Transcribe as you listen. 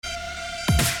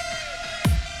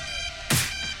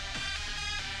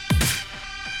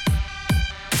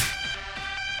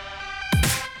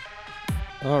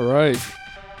All right.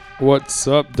 What's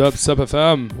up, Dubstep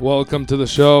FM? Welcome to the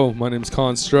show. My name's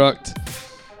Construct,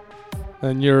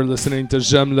 and you're listening to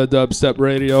J'aime le Dubstep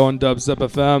Radio on Dubstep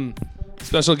FM.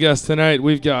 Special guest tonight,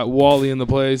 we've got Wally in the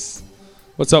place.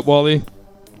 What's up, Wally?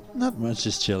 Not much,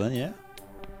 just chilling, yeah.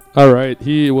 All right.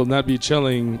 He will not be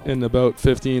chilling in about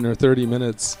 15 or 30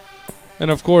 minutes.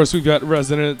 And, of course, we've got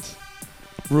resident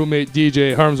roommate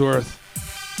DJ Harmsworth.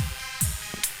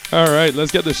 All right,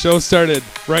 let's get the show started.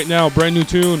 Right now, brand new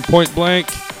tune, Point Blank.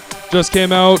 Just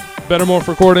came out. Better Morph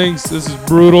Recordings. This is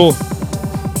brutal.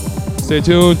 Stay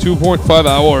tuned. 2.5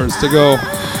 hours to go.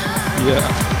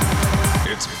 Yeah.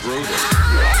 It's brutal.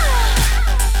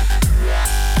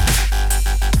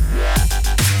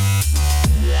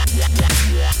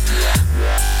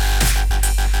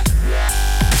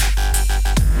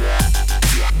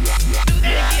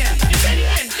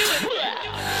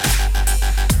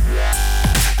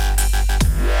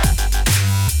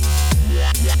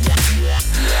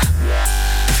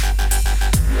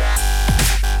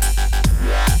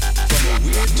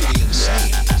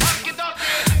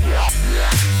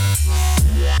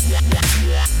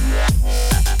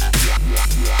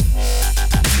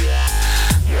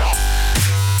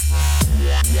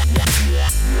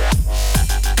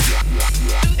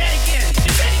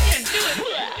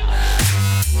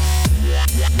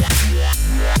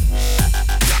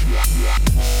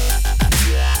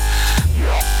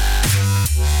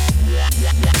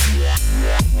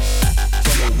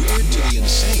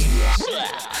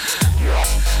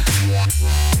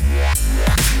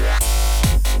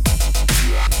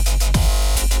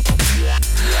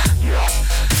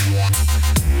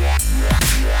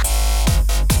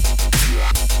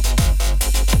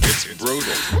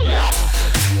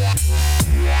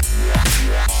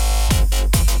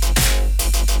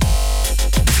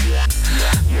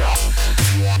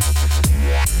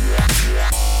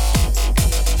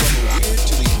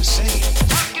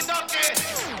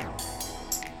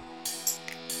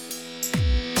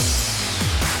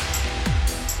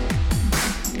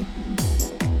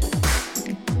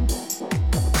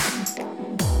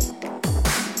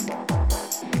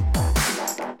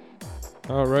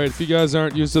 All right, if you guys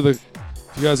aren't used to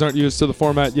the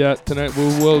format yet, tonight we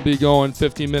will be going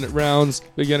 15-minute rounds,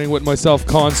 beginning with myself,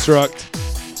 Construct.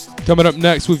 Coming up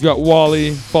next, we've got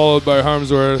Wally, followed by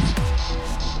Harmsworth.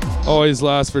 Always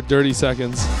lasts for 30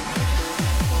 seconds.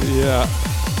 Yeah.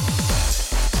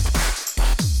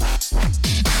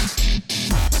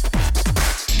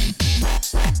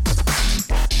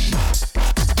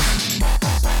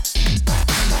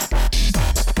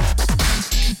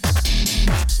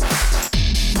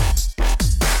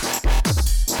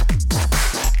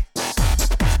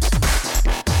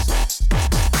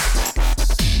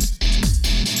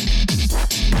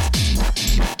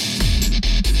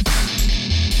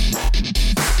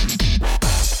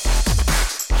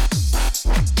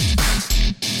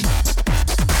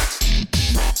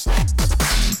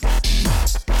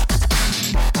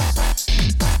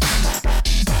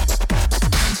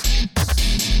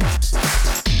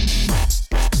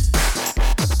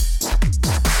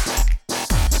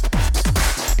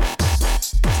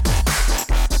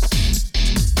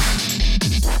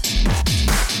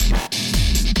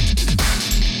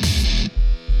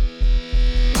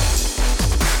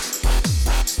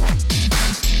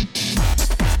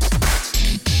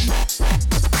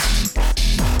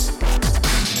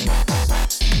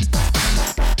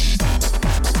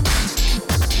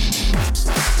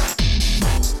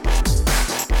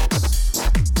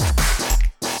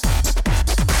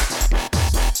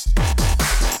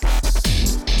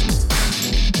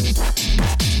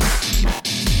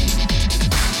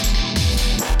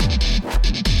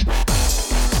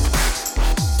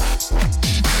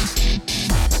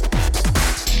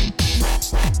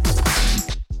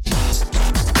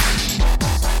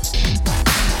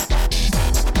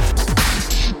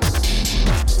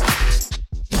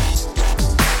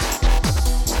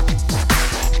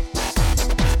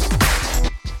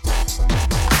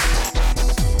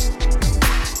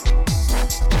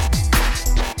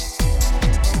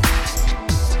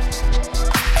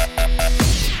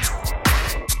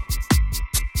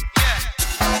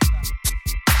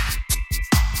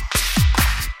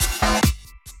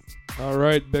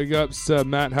 right, big ups to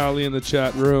Matt Howley in the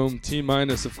chat room. T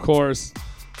minus, of course.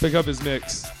 Pick up his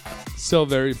mix. Still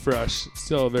very fresh.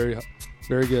 Still very,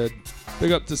 very good.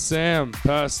 Big up to Sam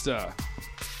Pasta.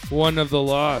 One of the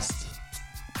Lost.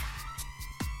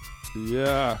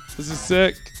 Yeah, this is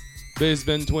sick. Bass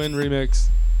Bin Twin remix.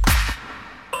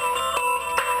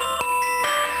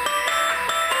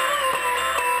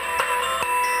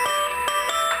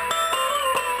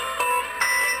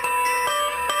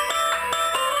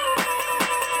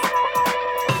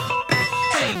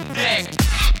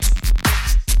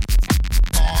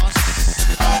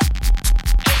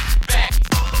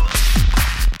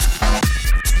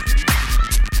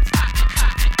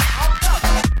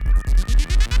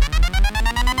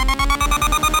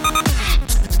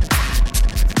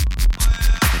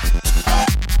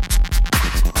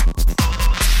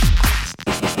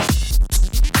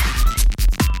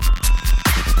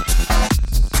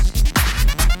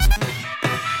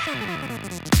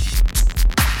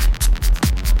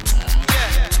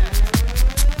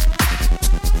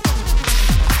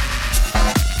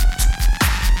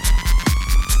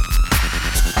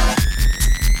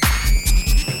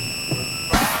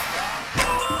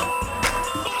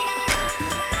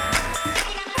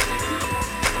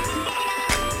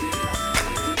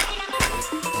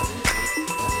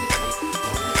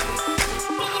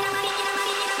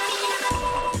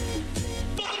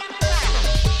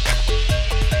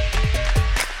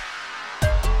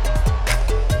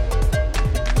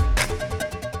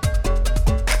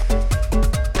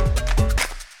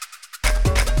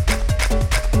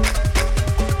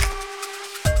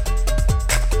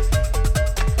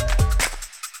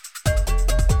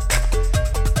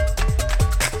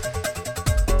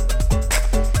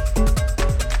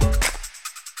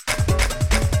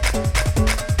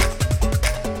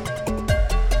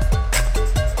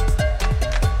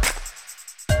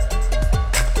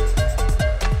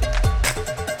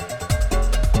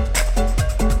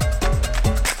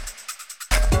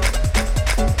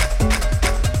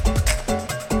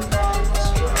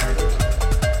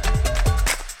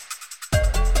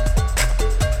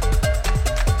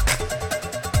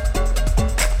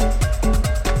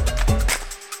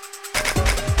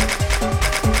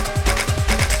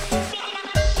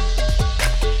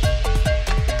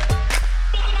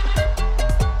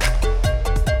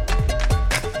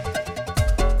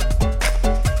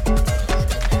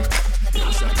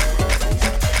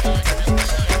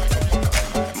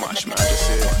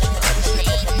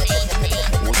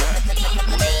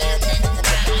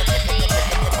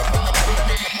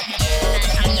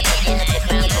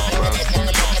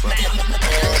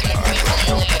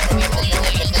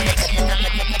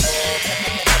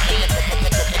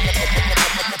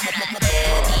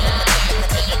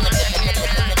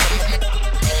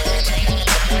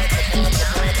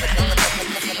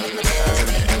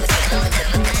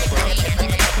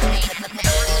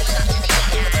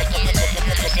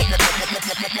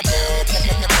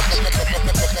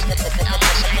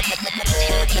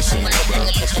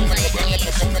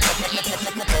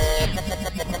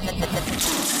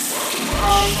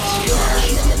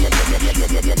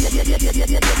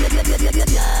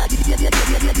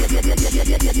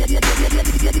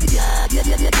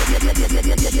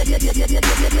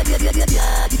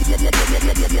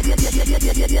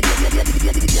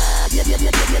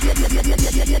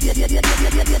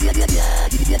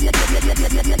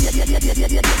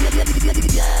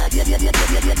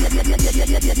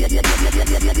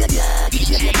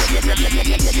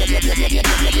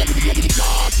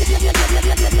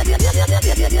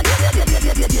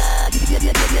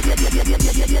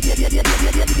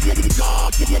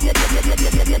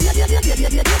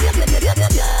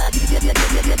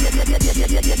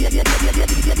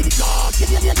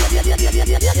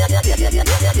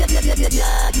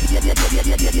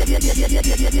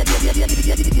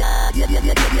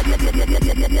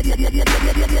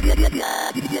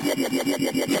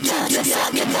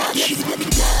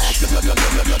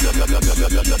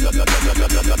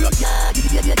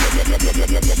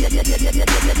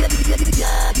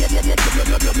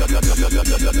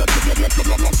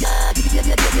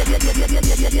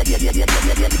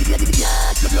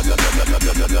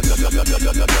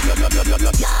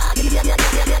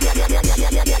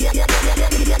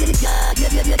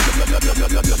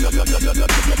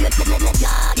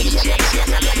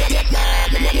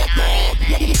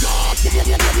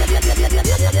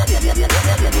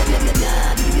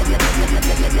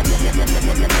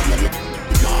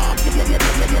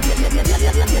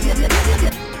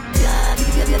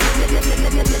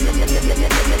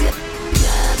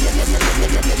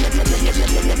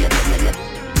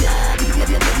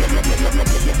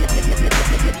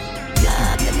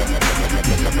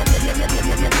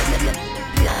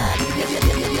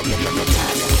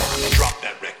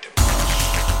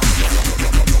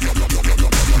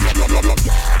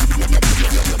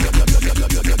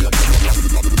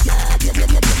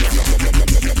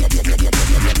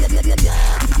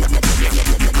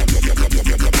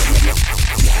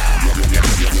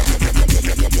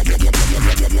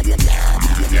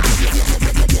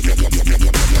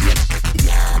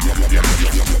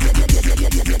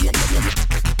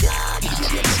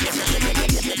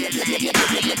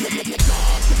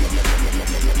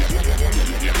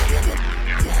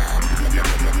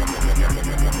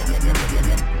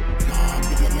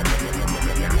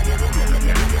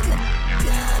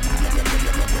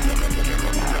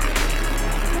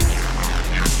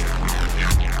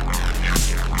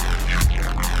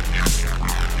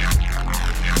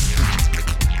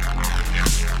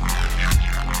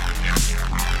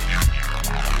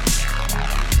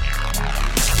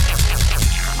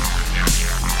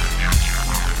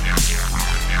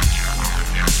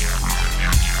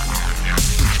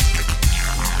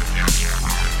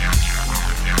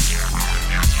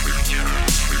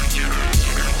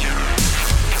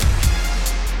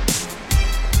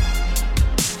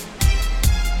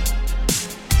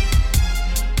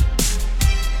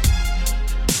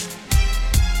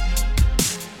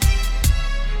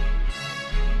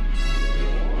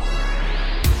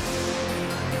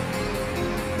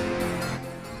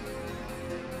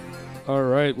 All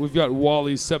right, we've got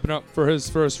Wally stepping up for his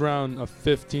first round of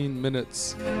 15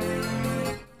 minutes.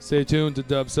 Stay tuned to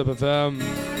Dubstep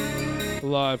FM,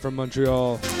 live from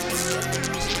Montreal.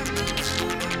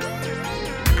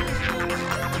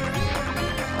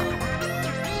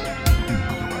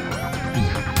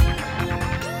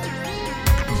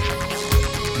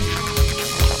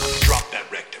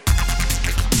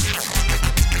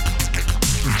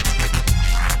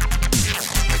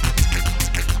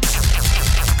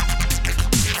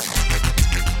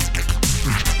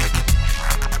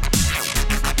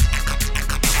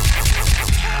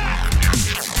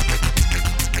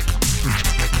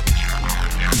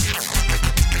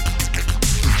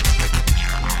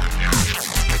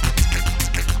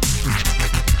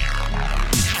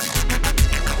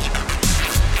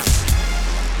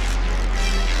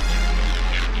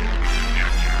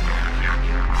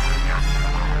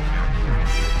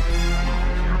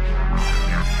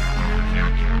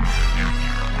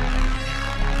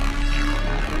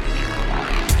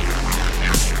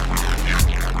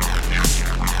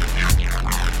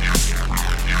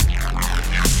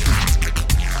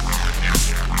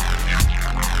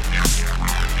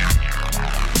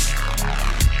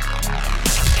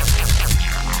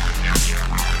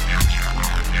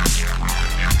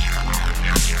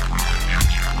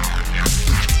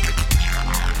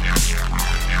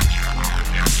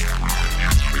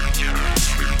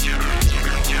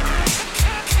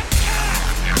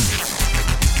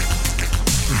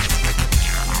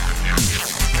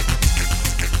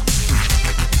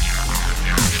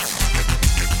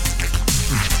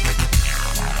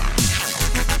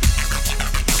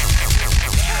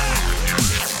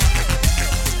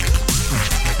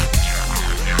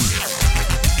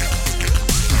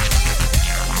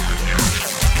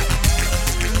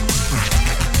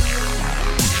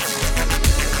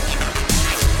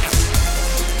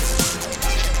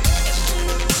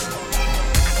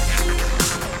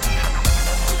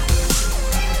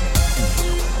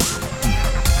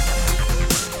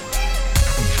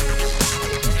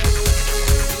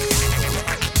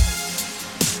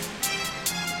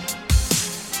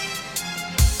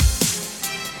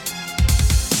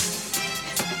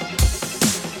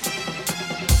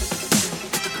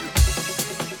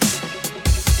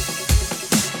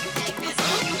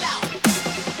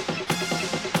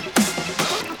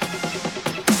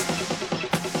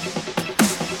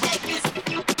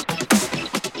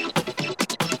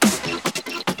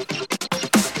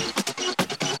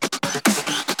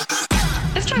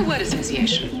 Word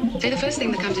association. Say the first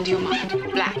thing that comes into your mind.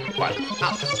 Black, white,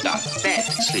 up, dark, bed,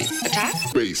 sleep,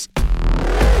 attack. Bass.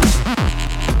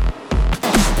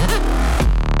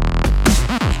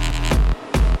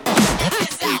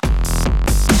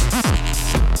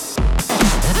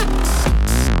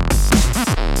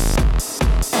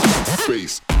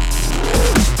 Bass.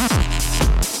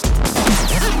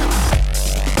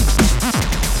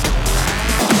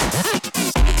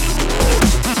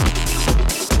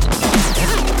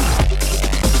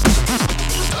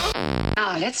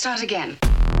 Now, let's start again.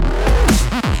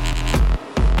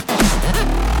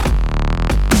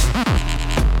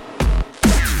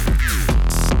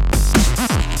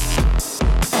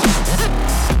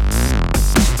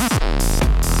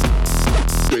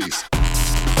 Bass.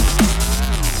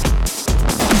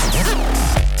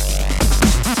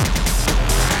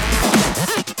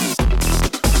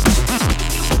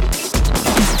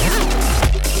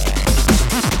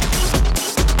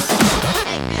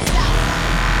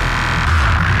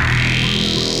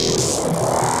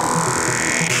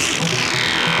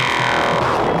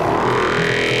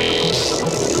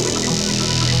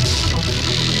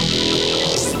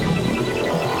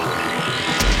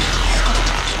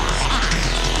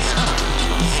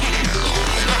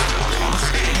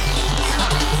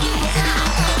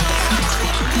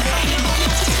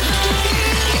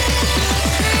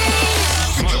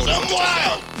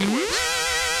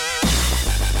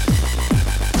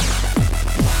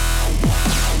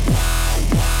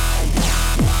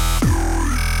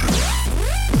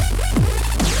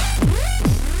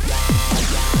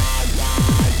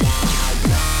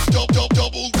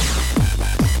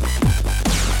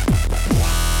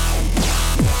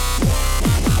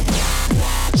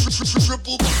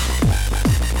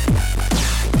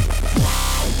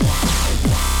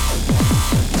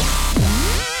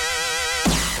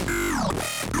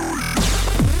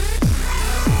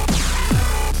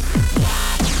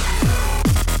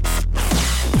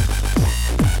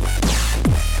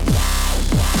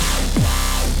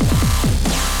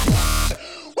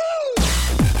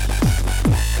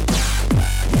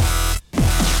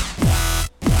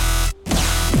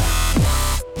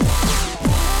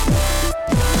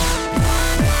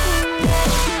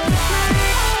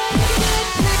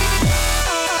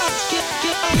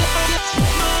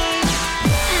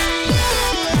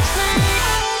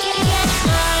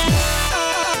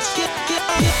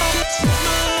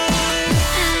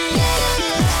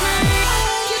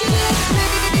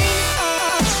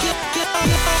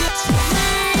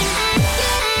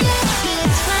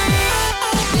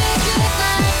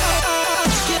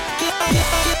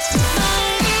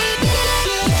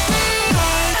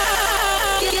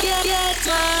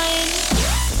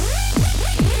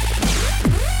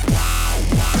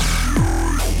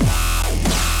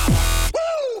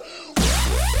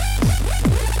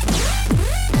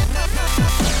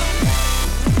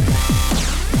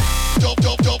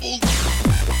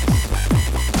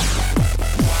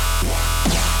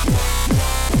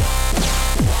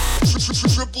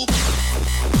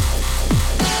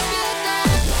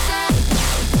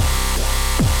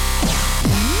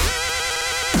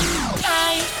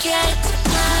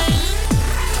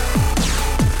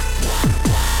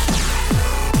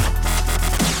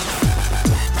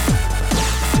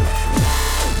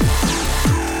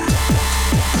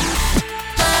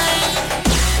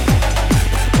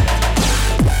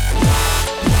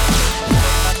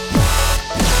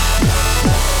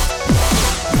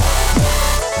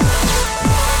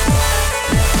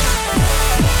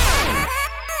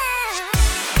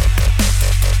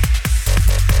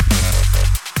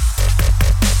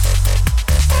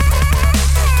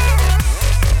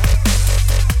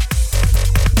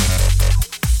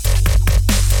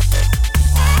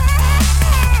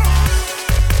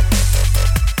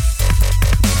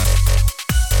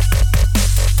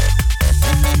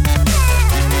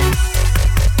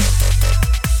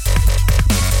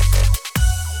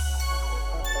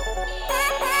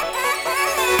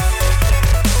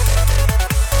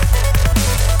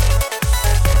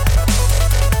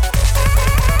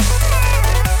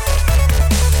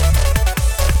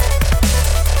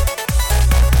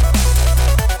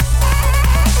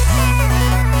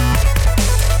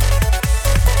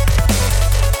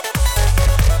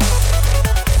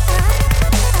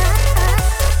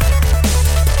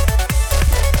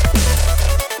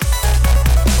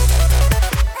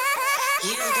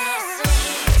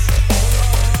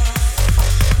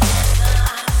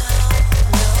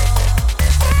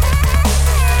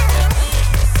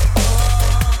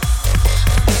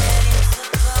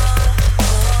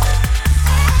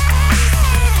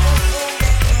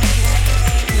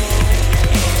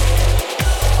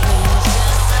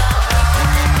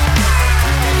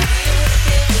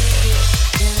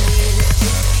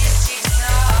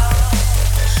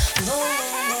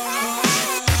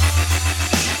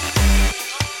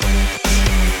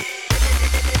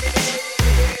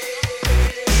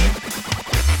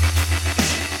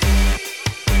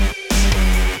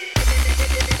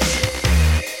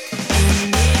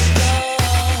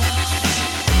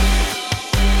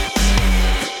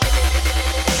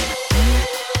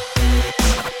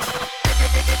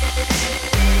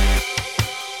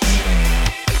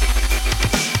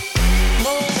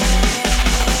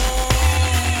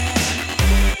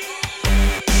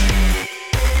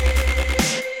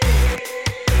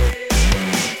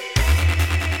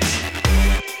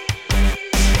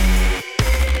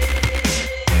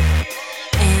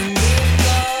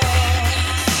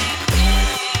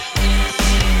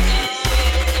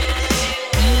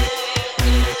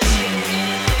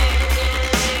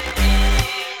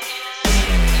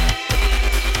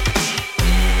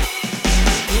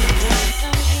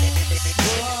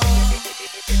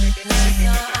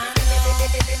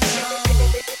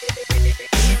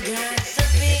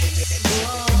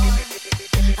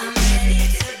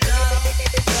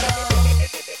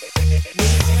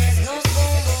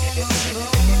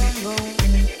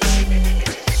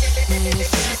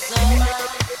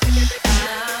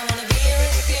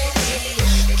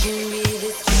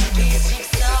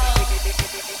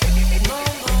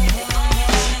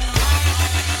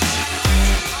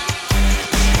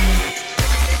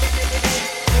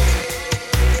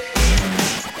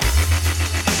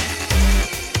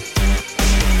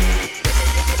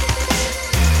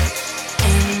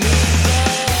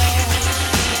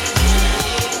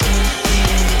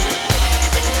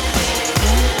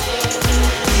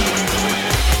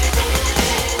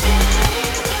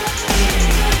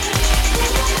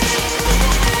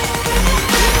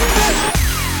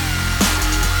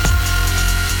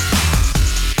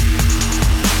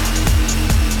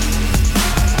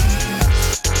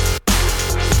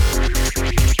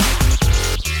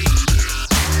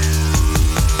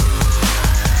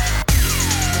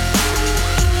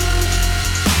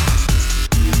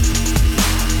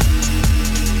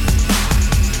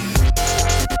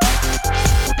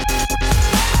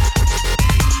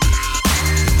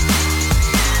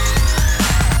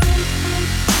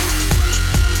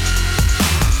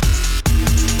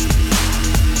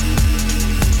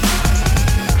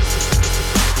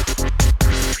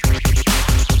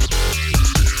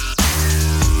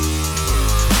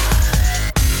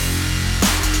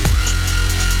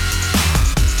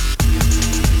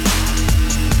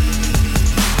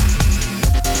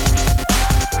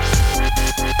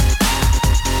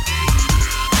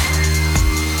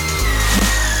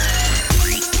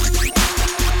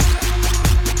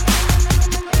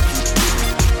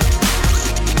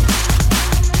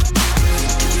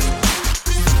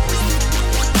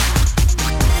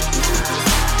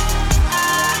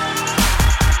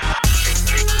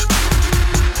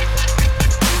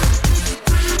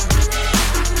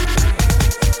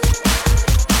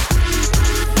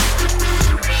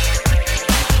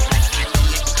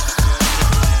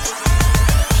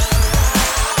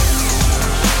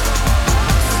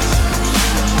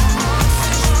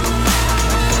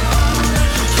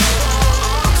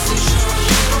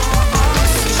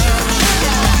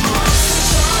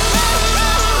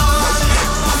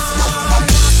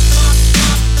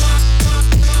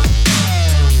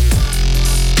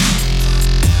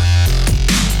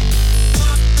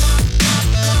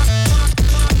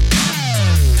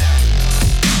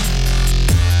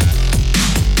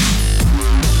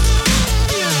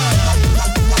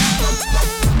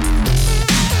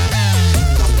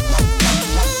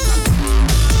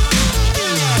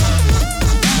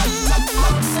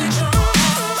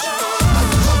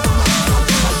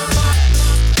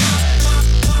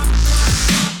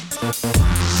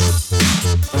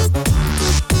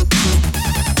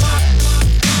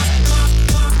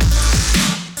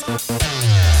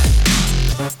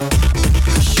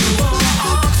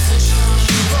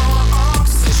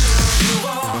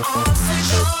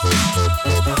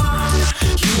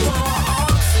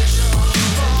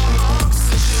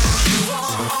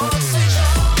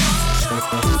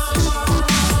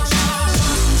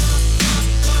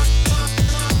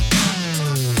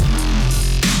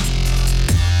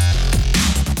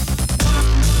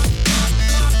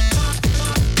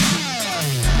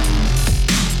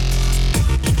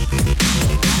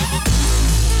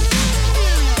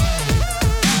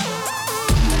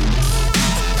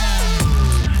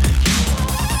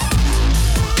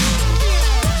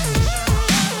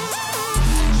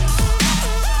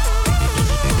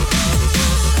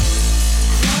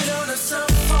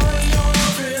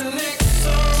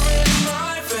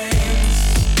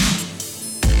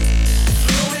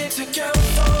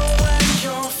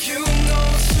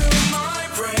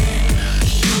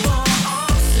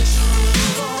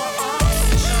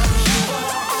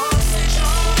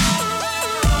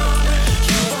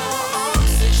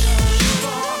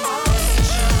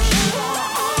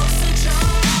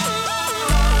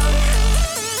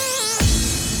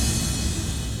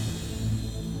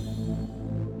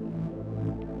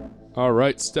 All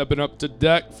right, stepping up to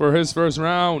deck for his first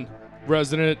round,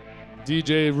 resident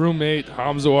DJ roommate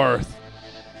Harmsworth.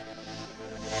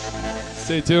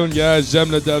 Stay tuned, guys.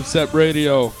 Gemna Dubstep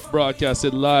Radio,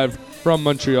 broadcasted live from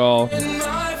Montreal. In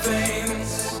my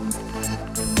veins,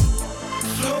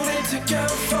 floating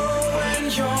together when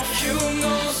your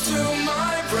funerals to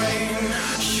my brain.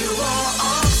 You are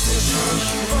oxygen,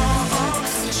 you are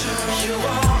oxygen, you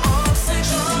are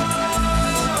oxygen.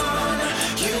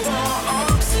 You are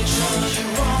oxygen, you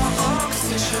are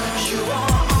oxygen, you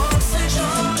are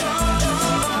oxygen.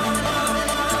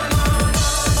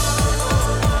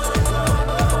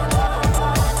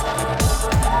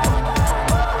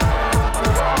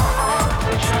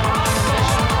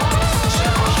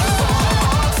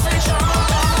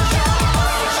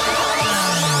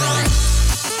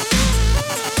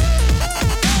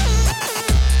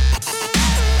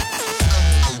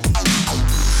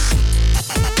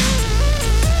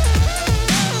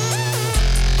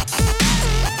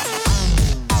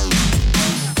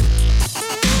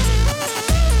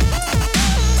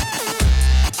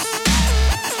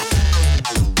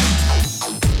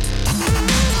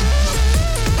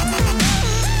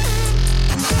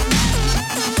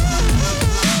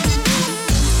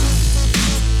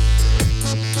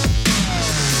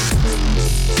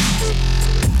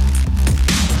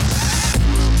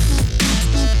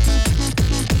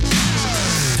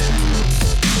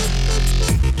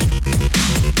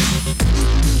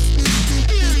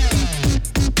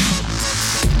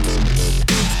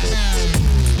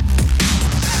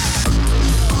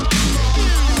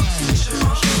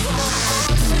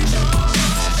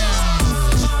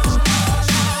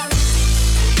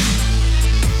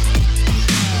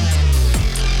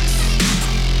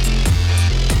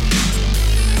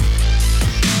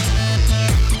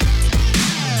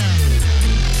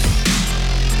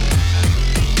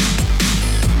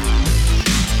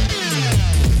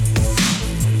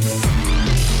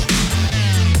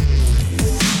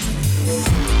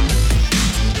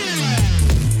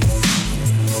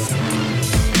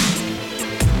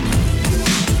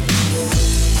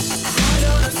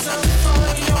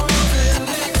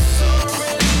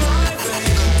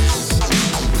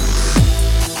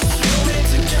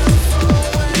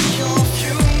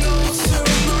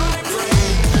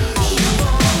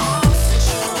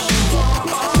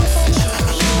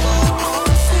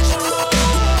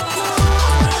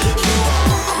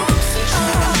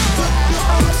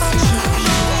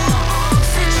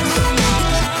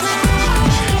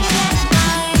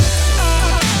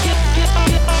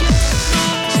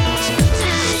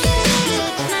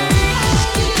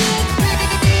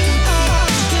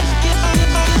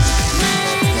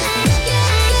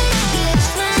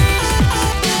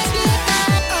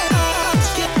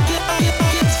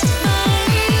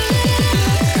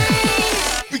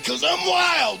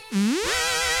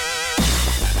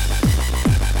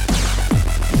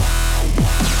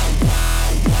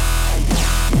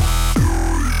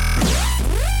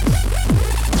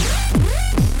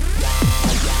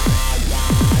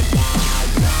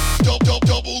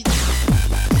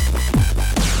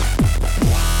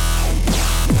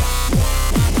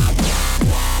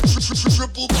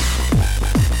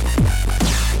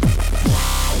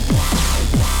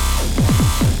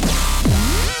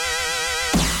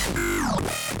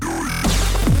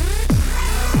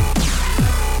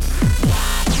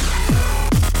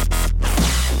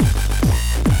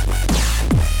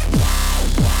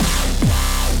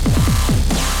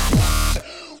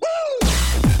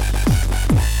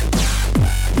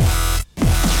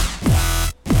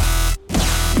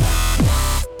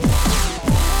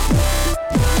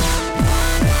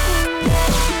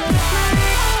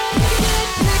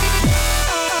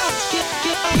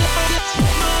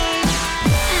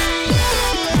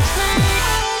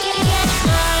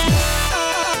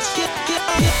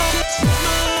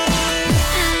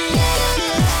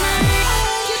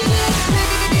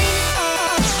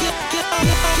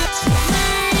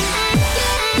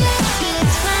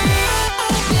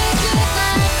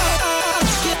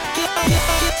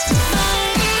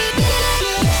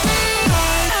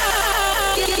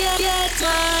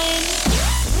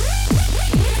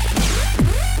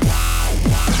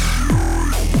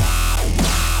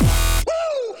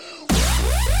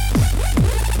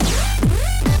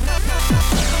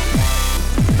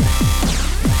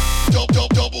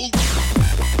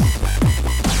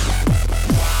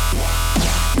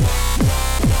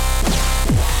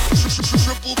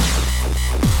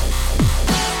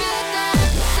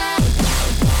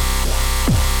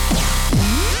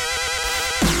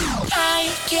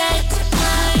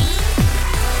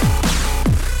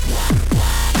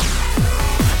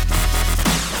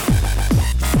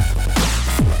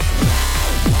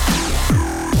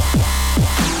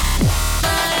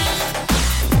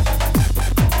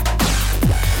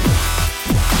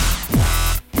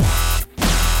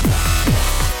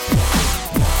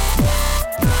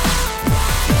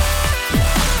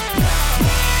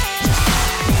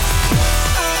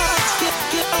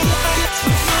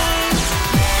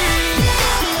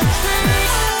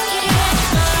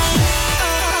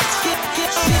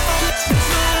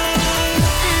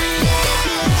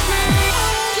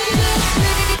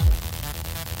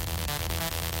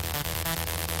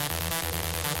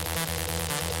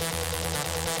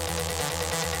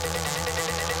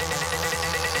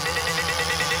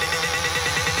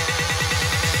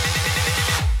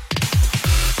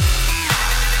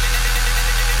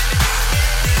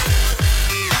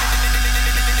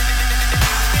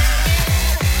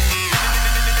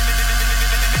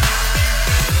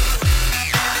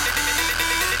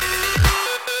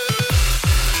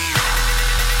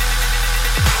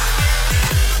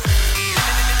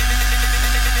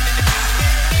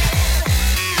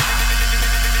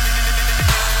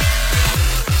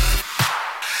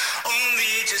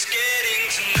 just getting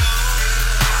to know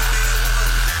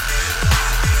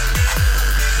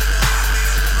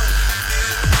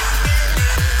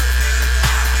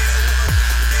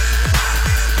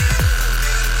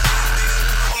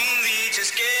only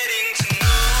just getting to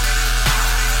know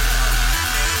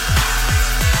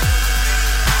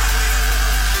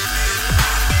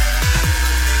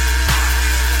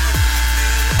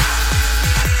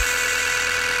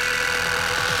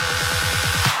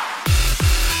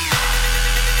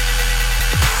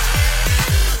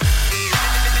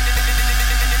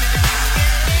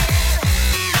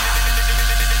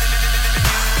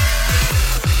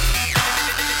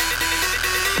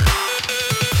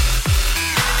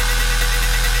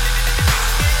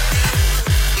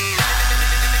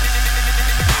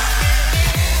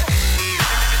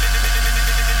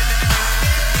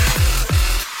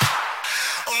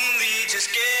only just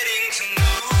getting to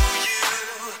know you,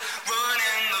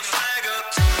 running the flag up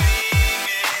to claim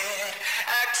it,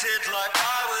 acted like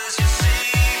I was your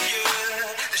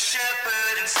savior, the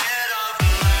shepherd instead of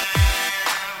the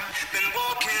lamb, been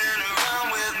walking around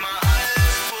with my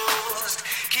eyes closed,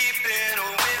 keeping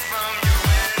away from your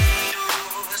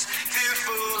windows,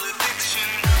 fearful of fiction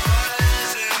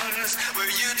horizons,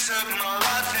 where you took my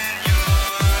life in your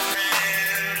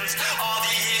hands, all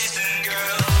the Eastern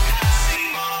girls passing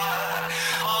by,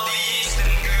 all the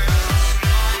Eastern girls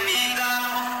remind me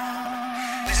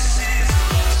that this is a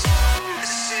love song,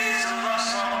 this is a love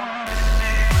song.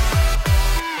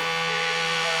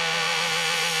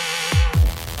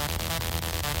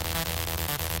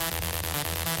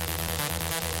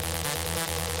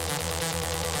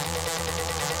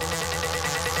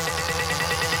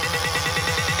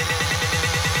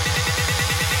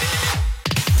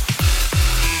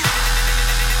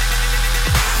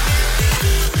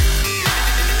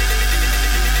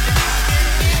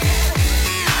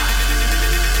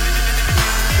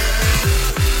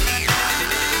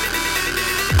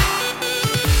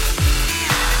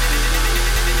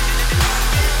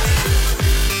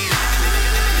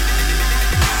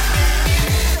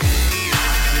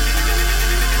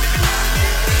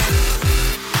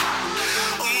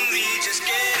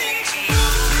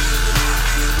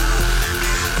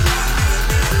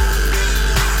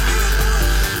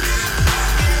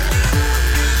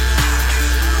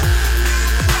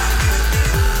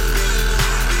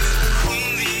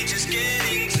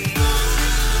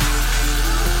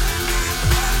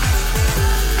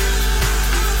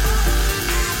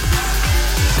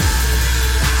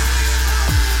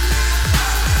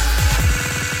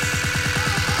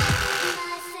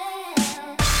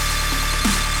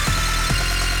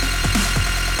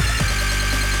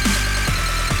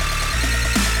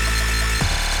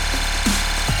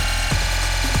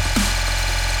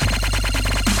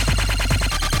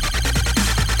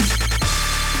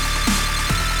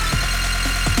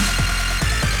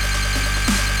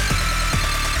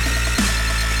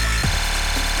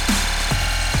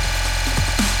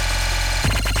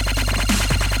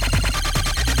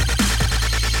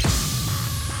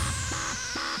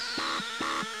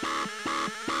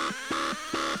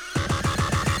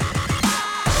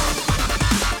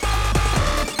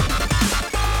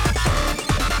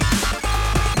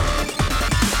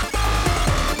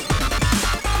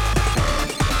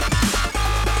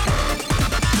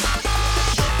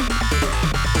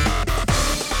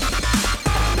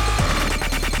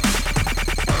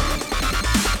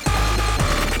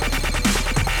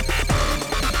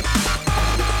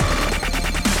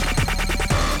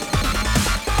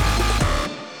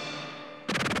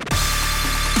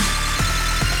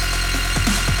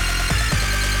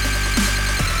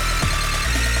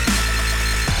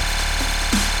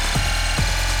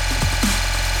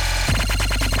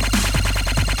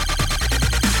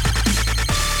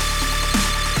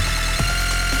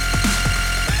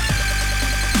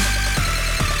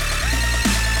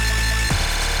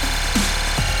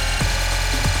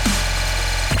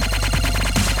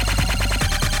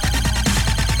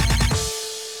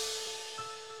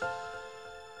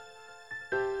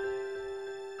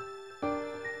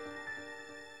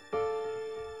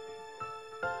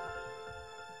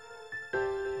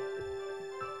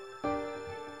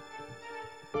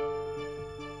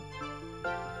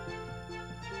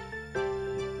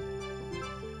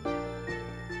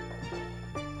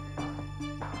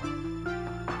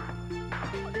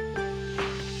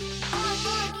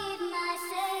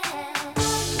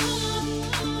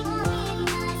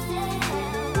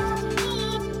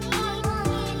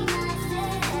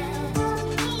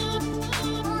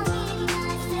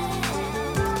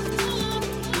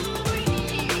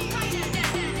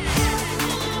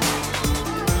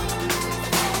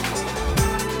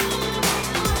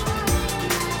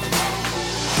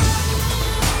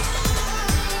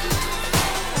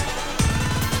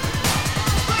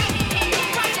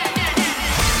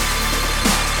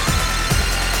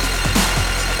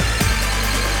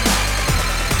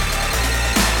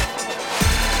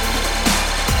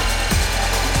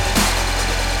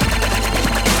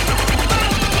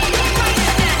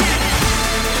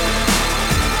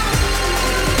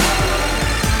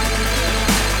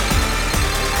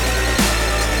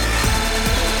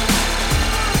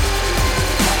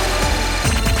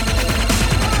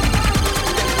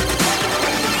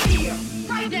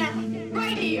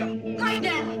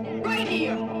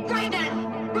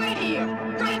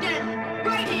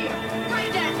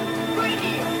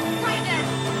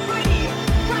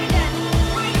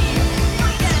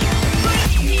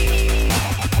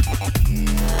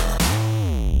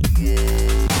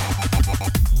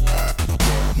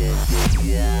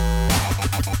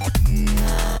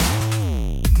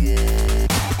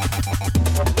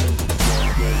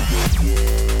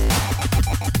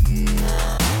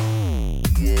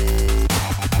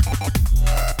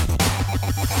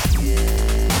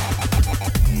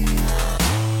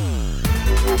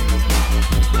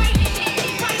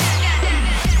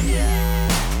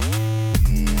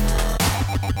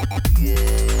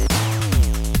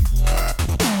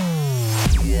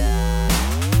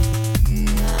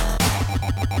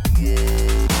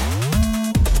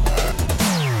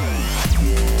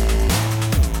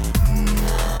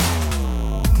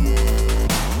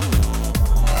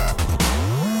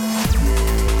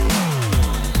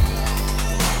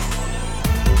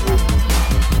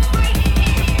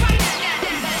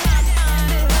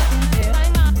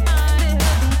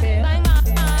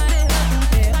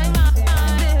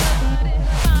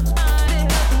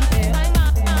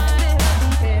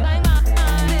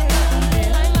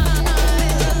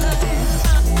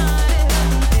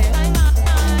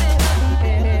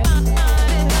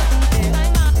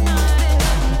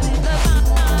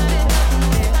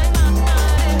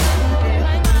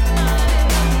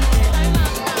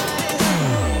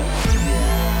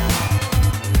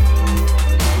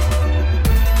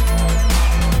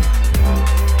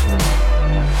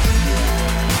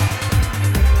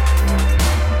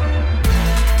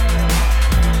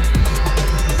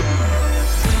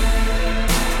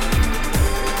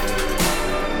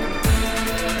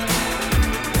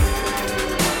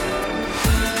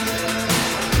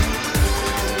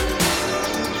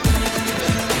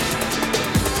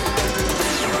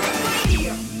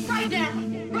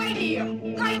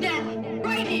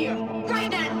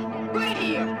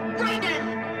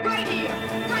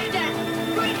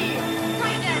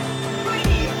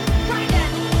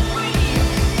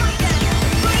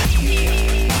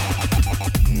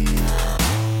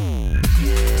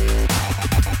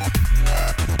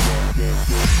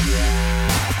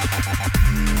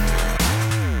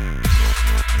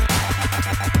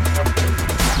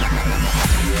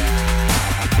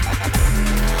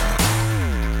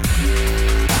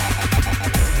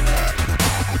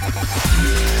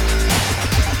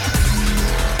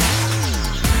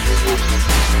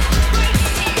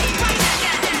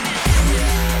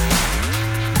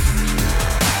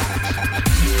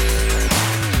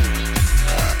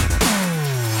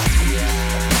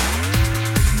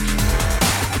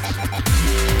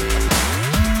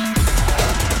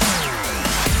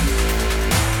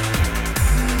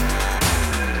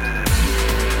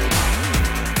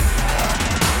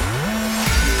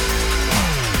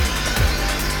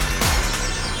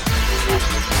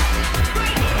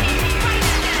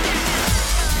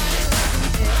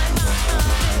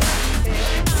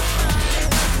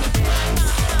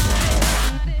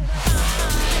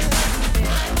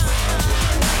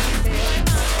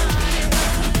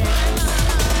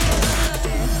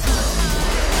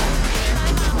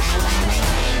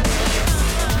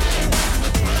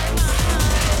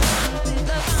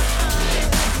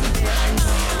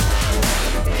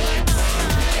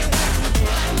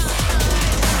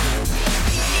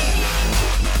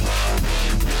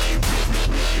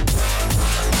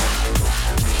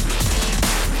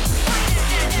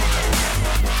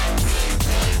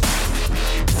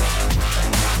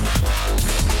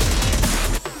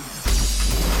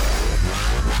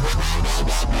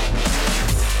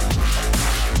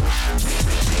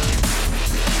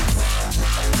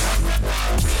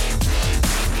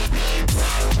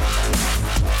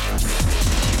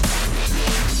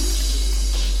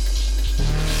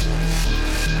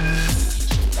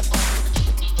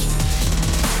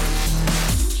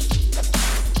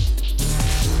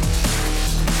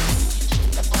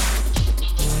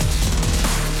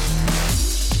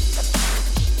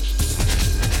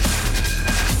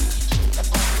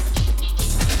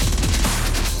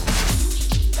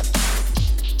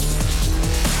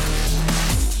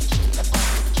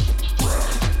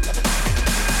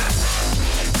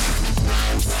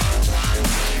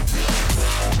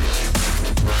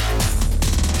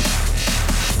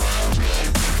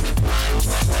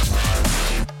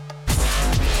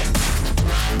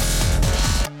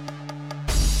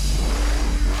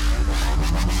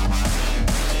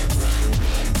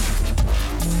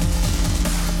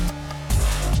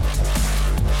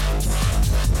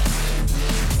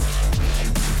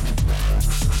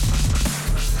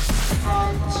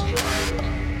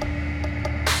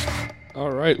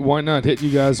 right, why not hit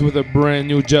you guys with a brand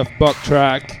new Jeff Buck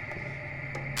track?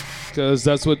 Because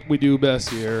that's what we do best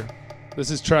here.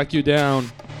 This is Track You Down.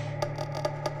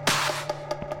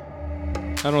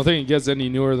 I don't think it gets any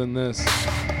newer than this.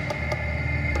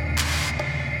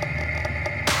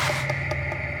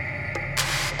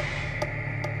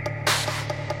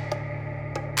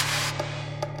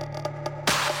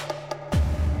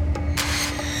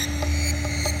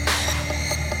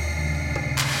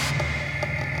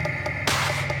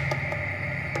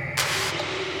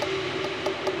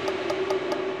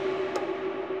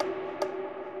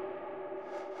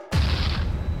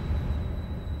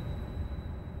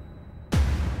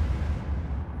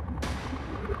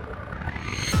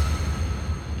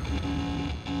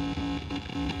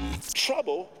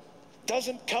 Trouble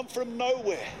doesn't come from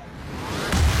nowhere.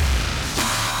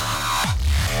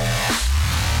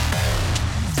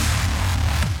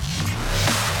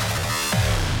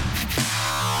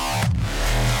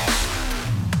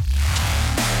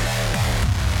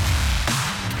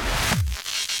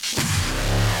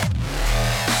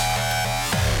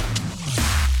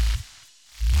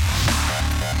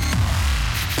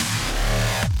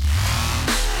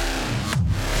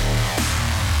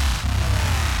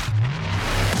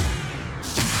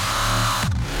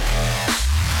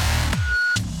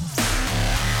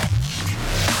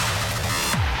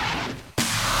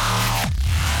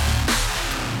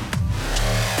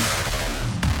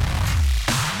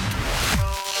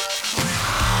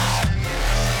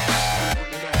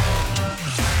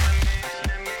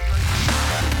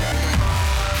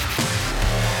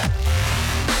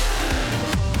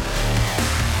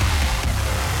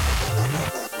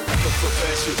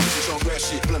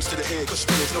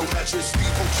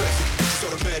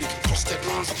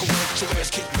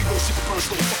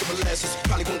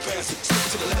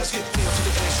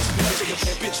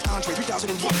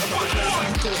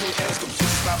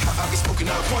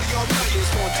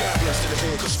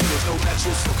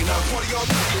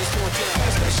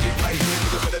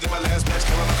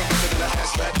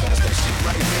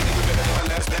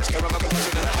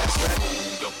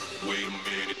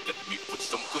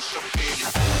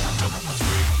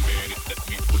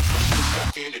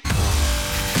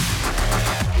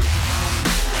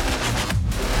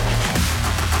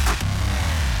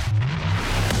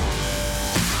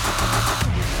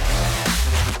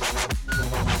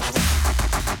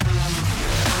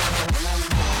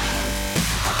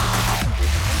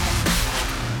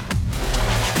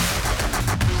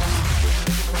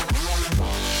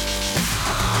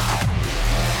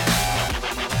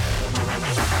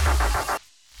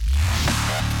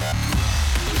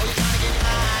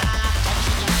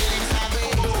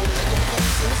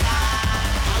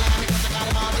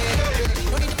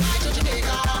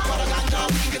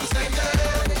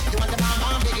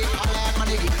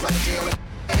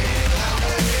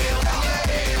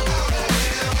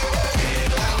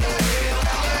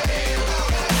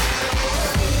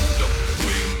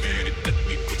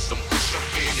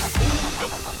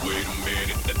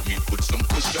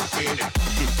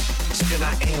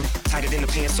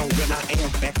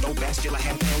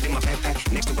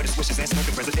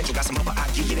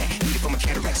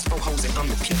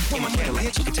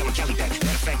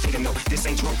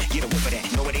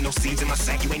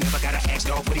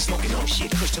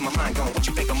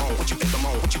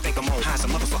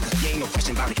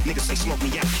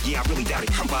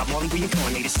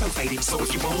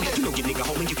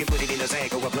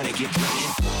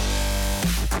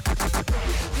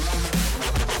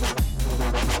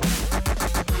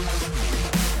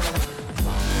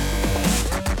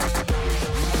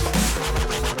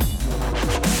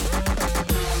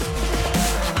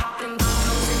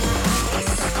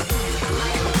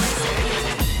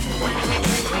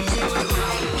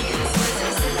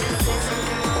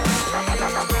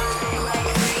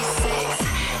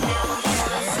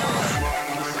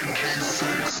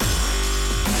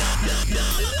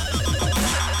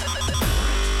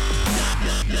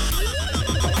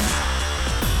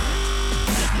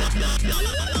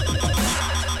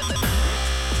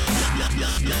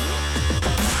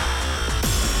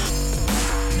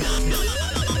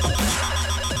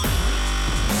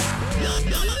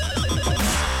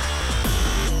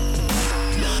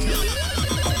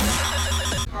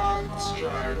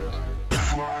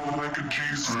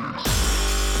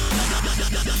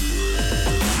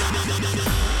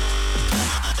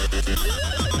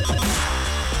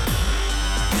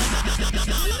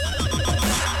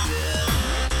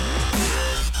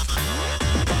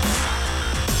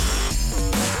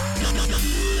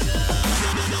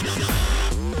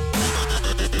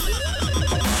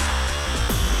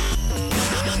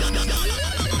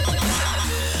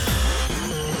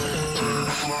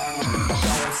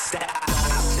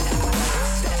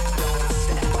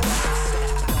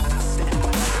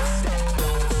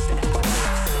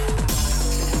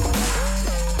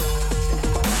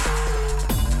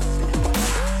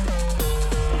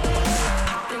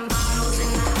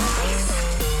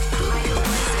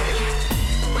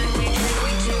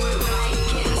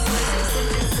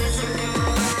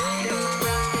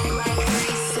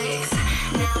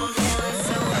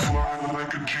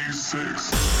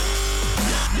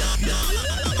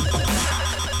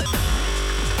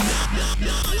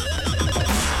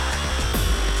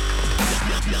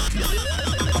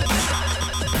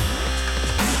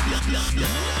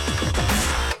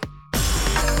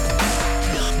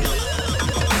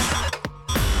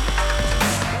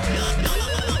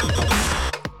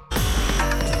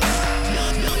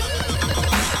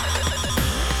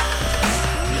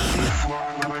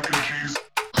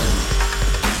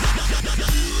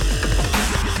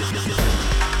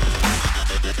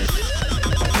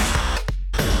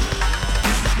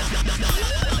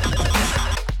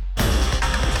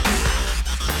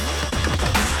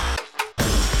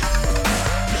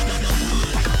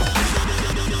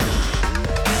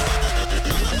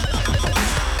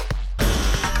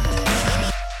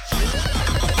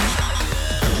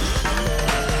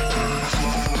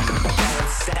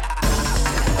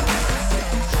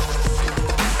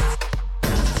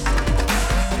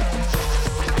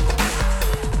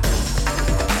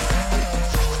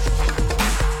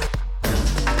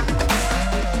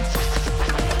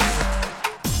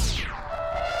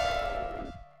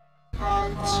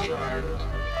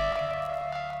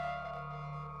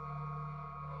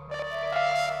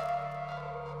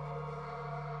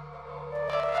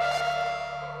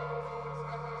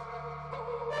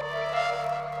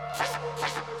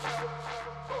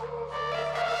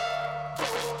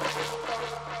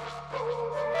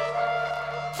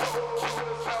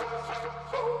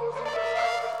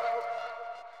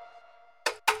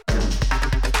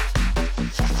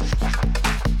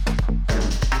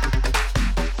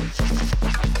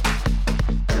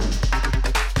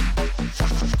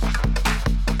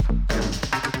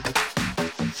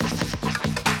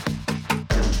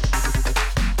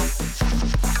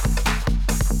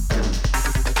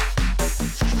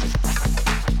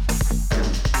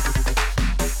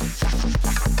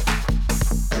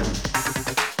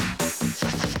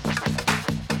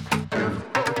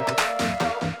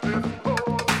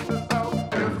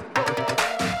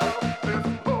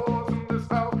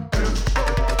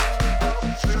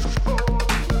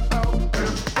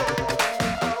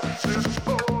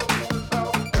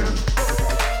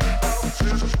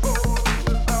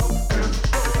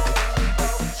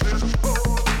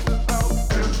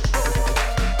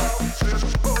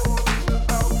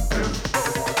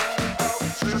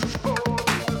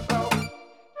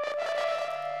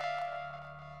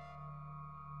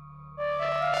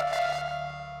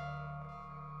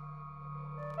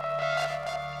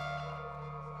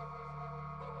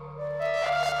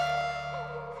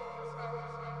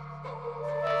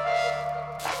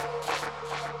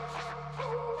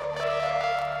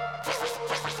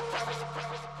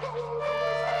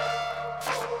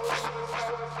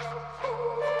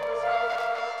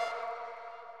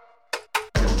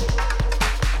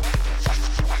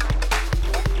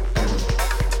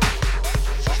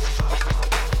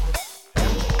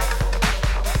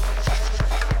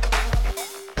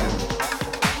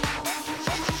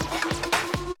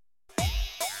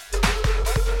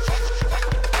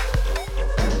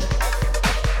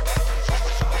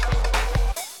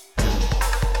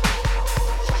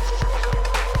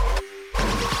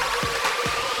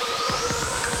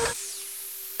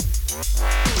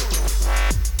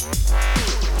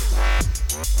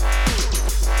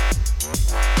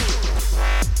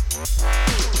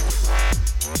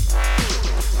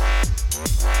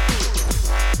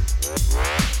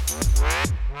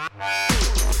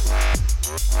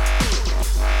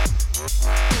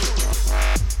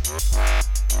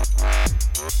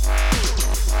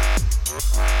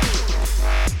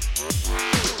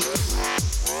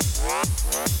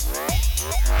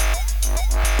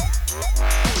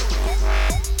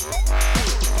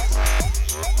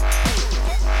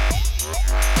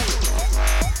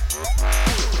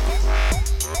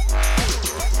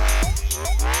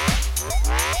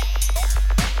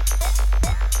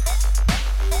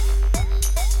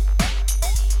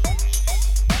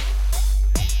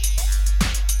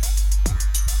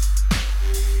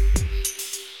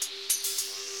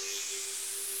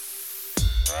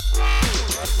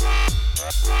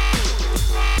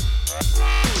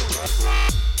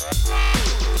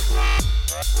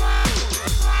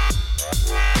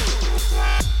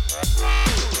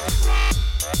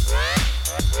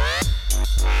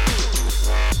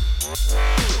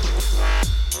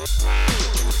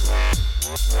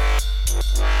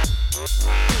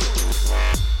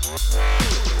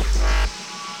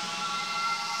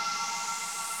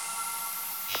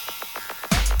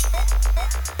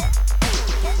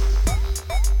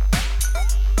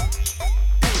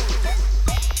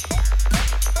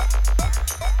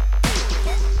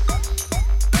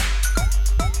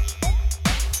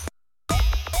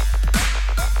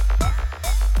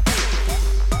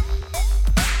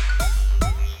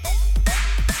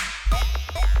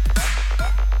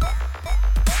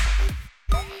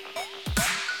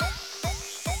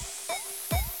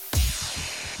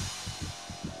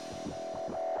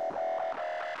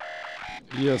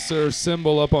 Yes, sir.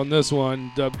 Symbol up on this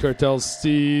one. Dub Cartel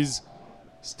Steez.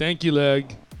 Stanky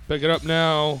Leg. Pick it up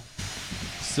now.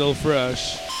 Still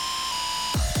fresh.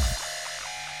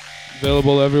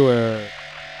 Available everywhere.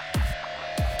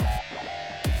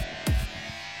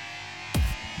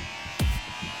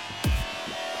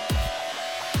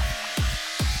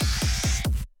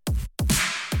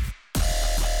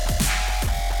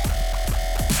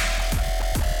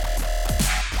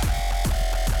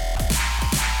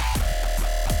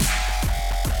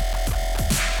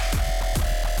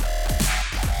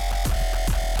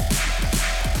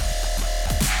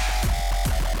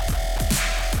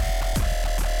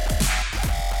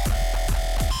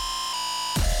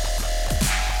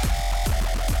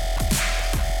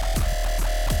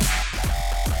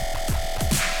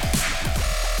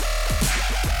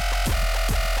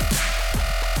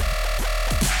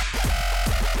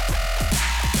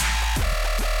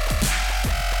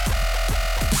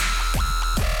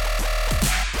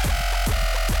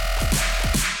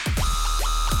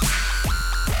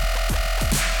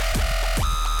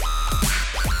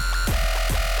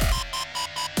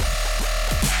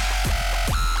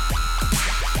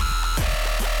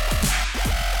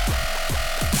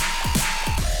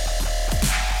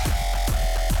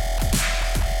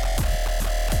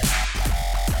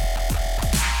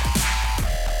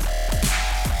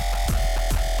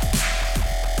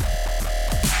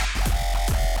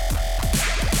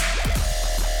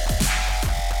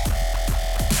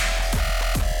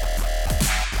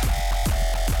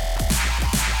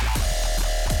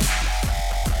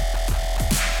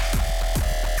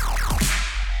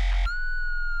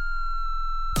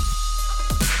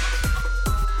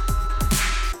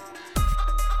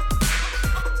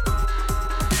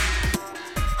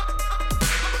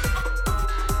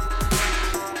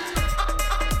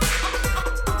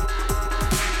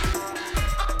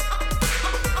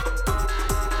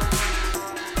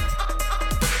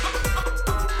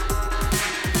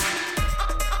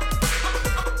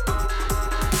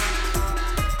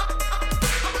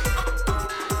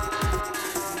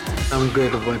 I'm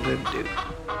good at what I do.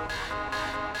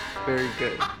 Very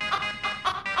good.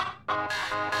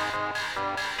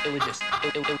 It would just,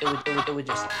 it would just, it would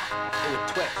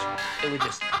twitch. It would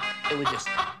just, it would just,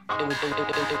 it would just,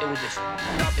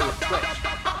 it would twitch.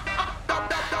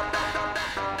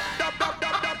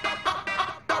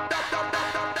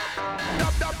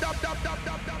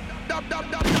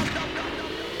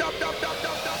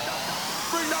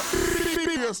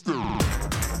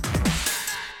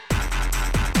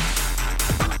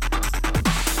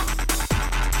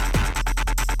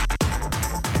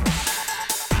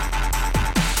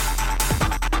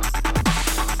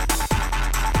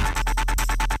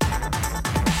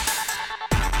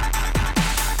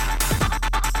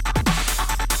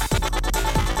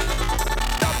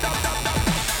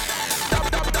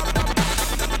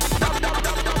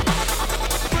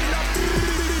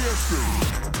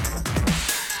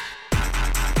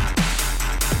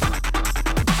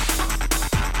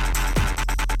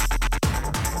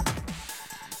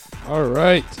 All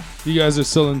right. You guys are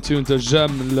still in tune to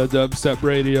J'aime le Dubstep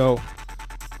Radio,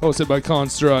 hosted by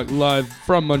Construct, live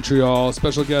from Montreal.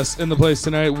 Special guests in the place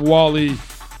tonight, Wally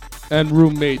and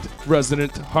roommate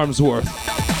resident Harmsworth.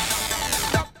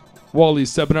 Wally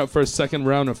stepping up for a second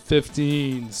round of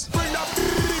 15s.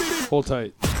 Hold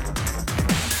tight.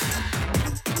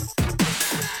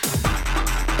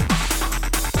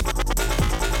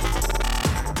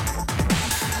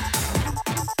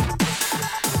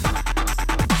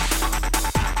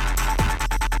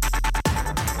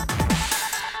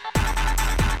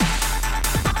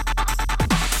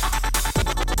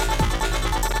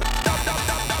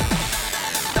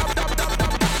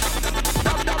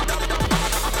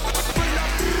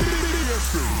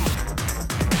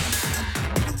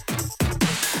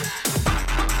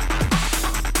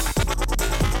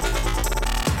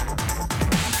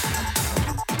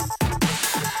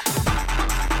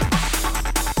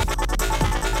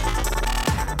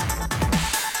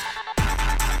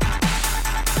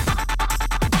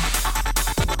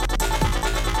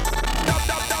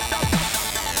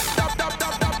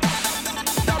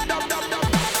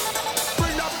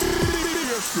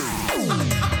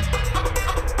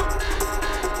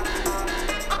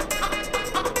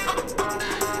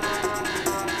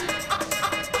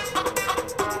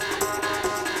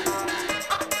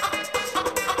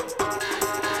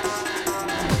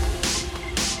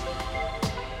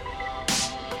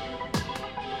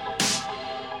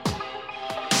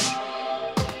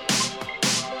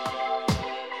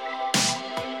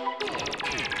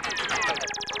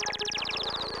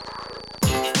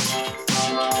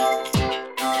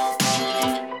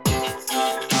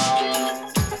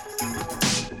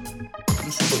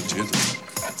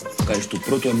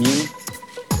 estuprou tua mina,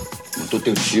 matou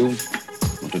teu tio,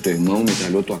 matou teu irmão,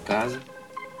 metralhou tua casa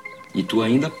e tu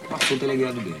ainda passou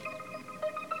teleguiado dele.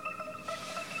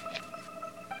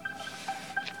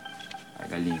 Ai,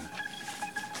 galinha.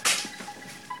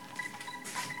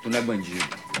 Tu não é bandido.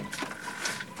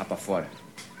 Vá pra fora.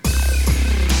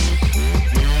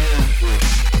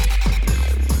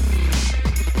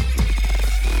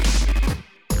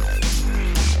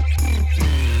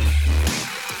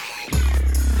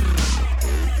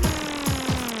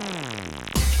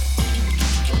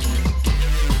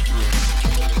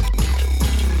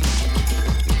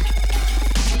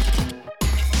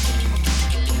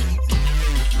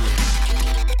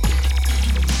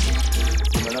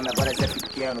 Meu nome agora é Zé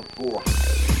Pequeno, porra.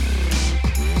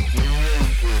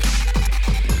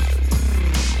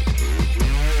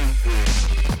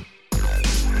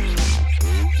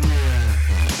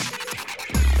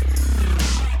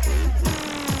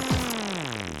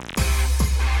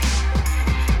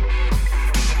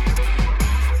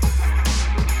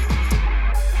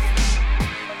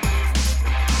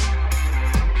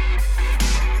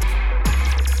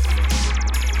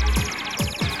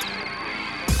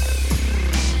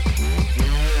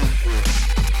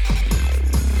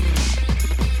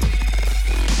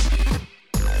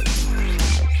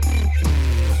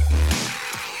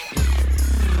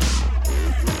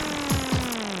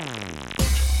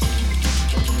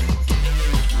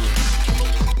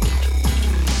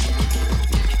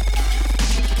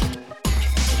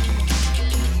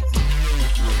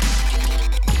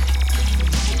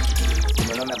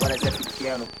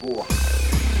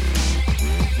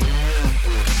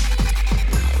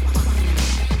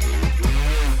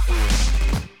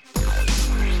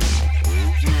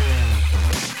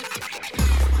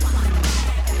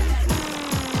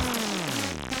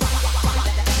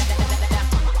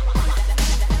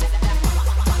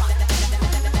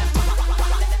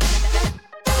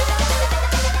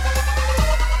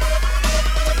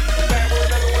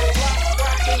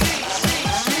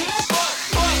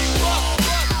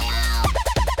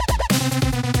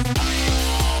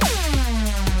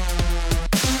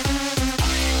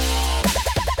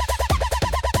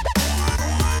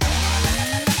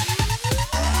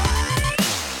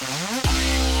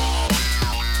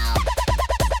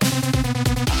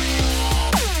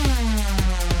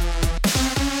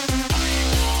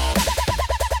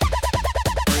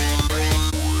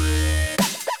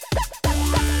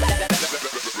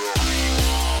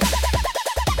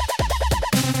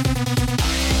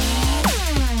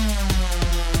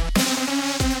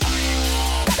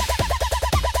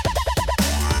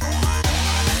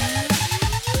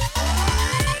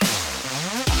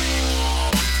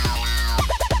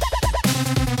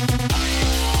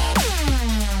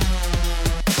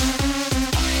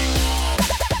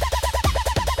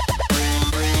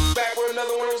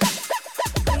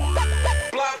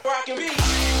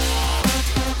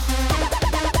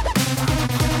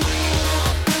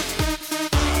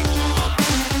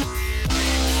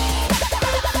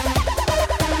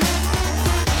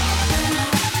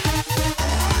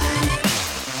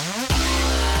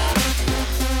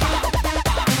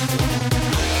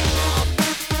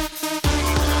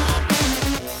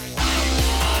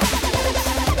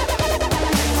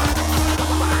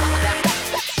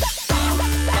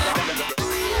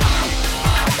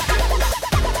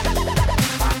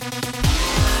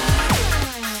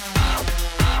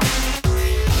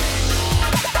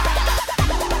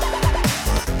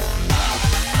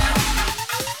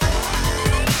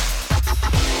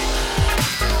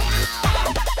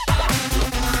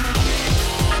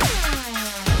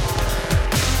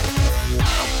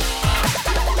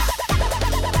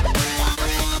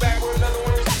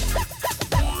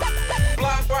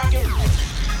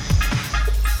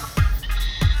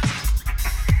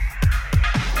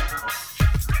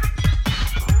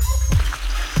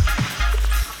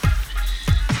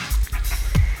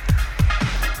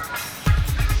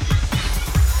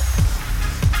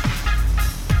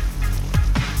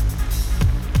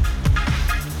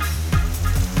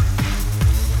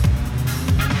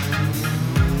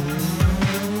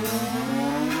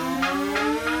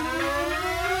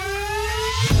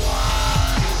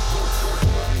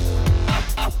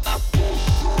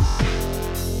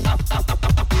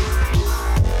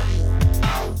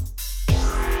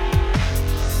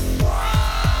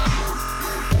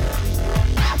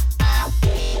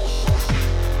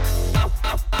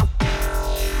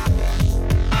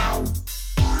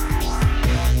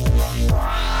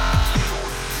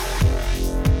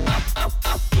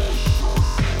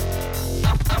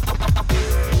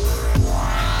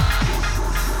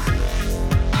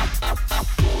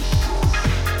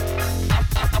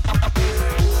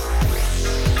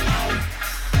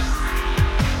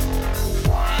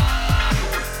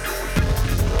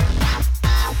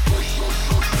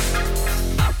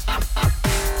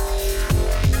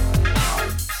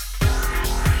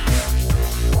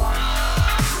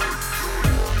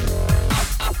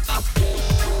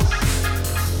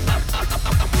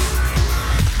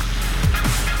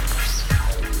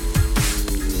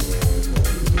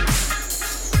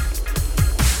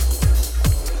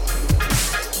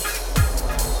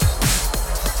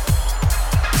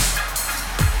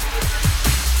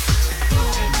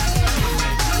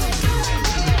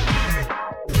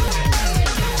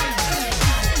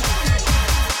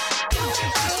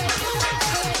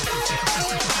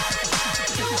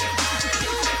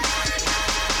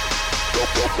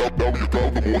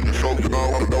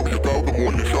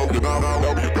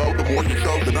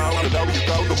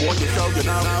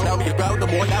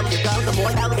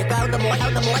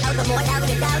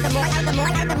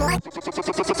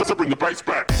 Bring the bass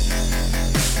back.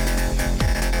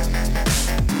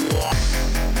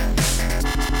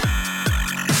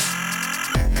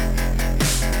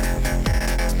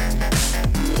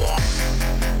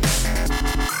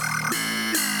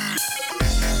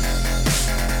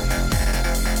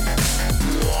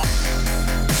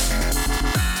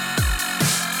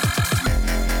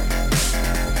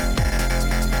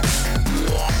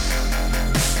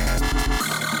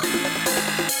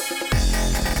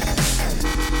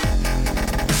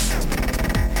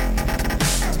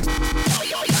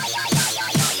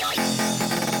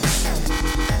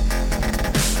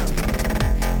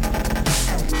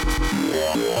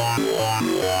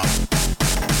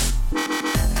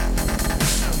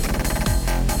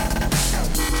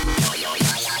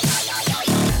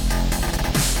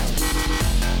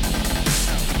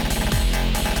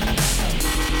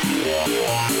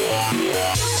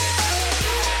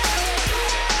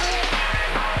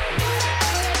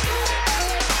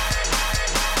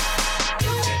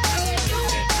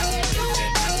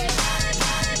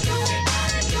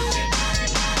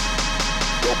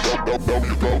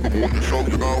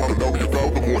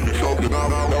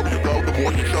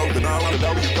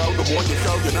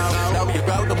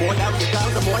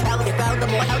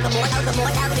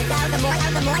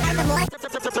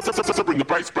 Bring the bass back. Bring the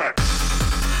bass back.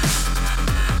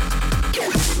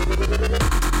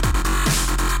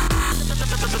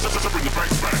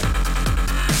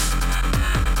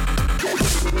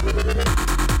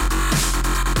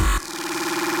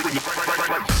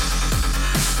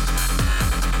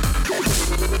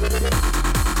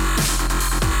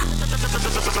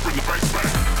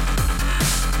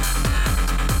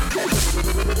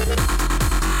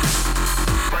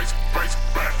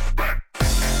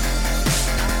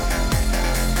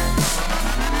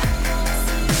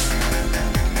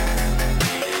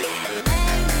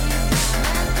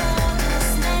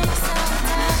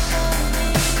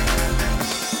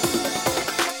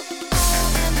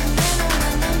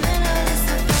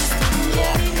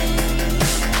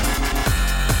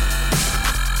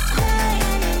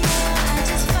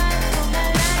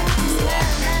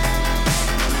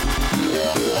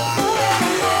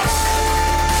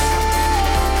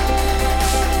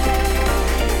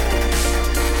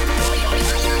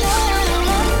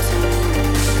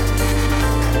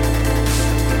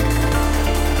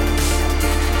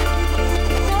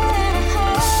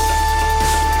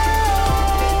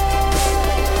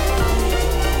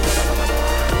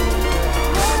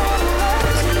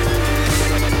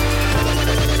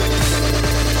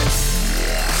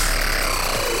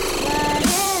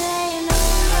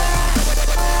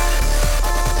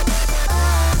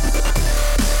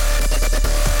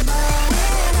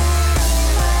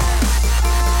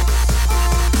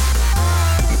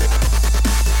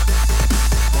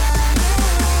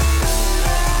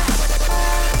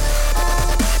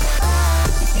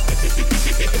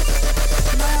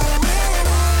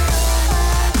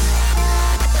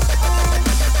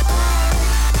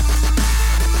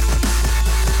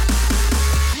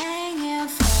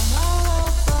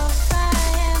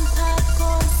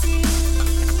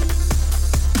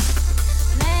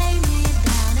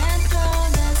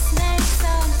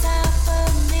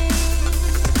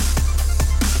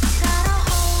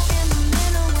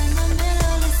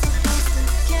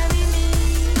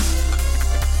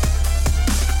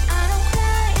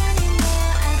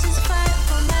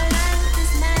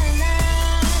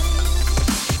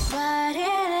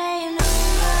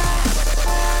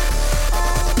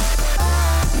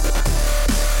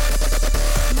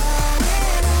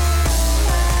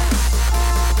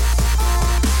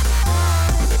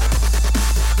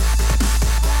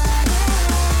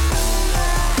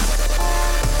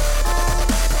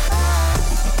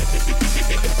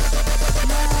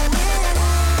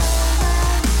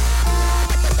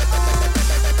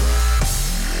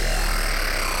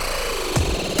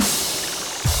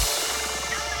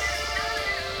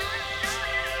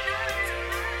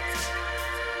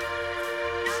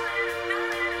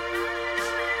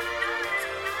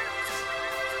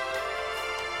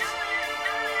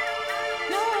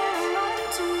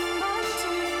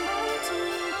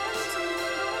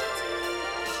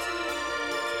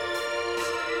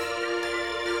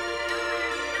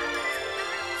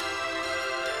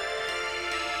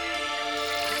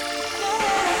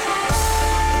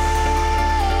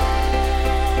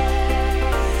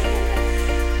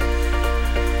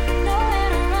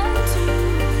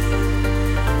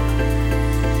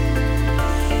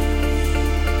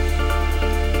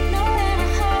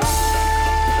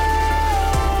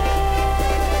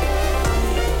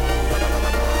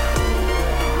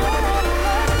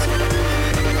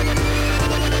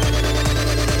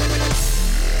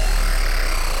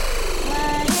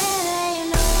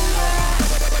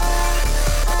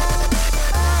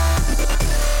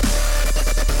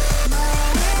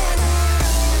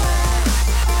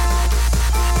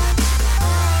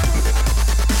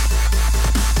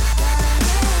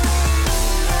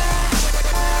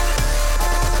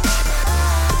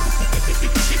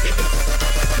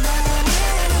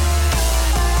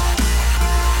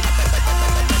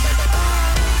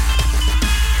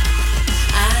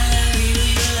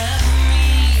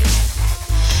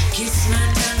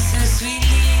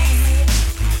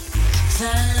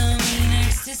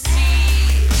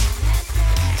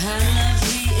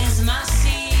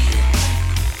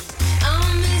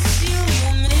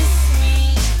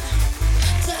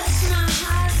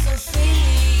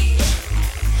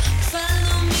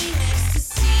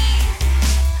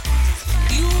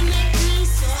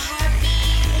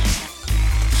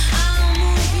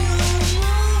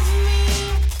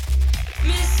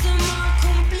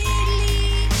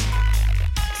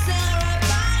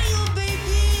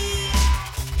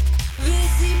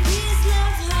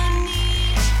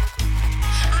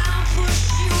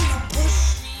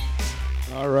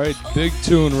 Big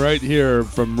tune right here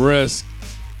from Risk.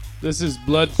 This is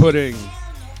Blood Pudding.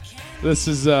 This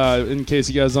is, in case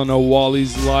you guys don't know,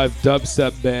 Wally's live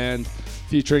dubstep band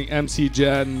featuring MC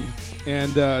Jen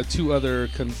and 2 other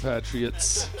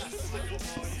compatriots.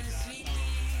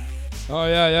 Oh,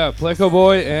 yeah. Pleco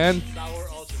Boy and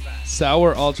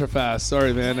Sour Ultra Fast.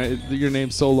 Sorry, man. Your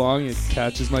name's so long, it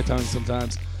catches my tongue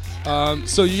sometimes.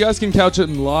 So you guys can catch it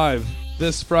live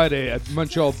this Friday at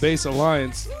Montreal Bass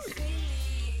Alliance.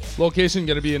 Location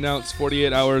going to be announced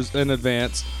 48 hours in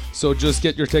advance. So just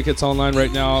get your tickets online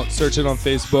right now. Search it on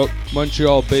Facebook.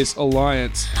 Montreal Bass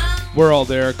Alliance. We're all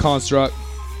there. Construct,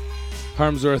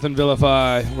 Harmsworth, and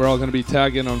Vilify. We're all going to be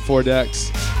tagging on 4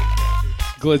 decks.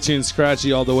 Glitchy and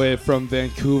Scratchy all the way from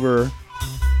Vancouver.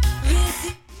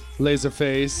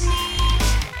 Laserface.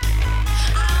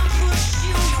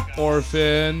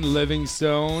 Orphan,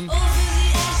 Livingstone.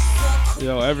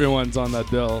 Yo, everyone's on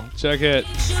that bill. Check it.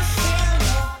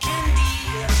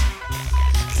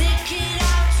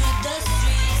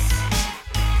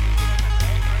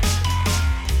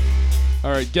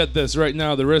 Alright, get this right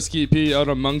now. The Risk EP out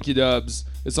on Monkey Dubs.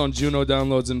 It's on Juno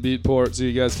Downloads and Beatport, so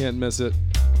you guys can't miss it.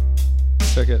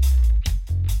 Check it.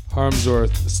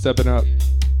 Harmsworth, stepping up.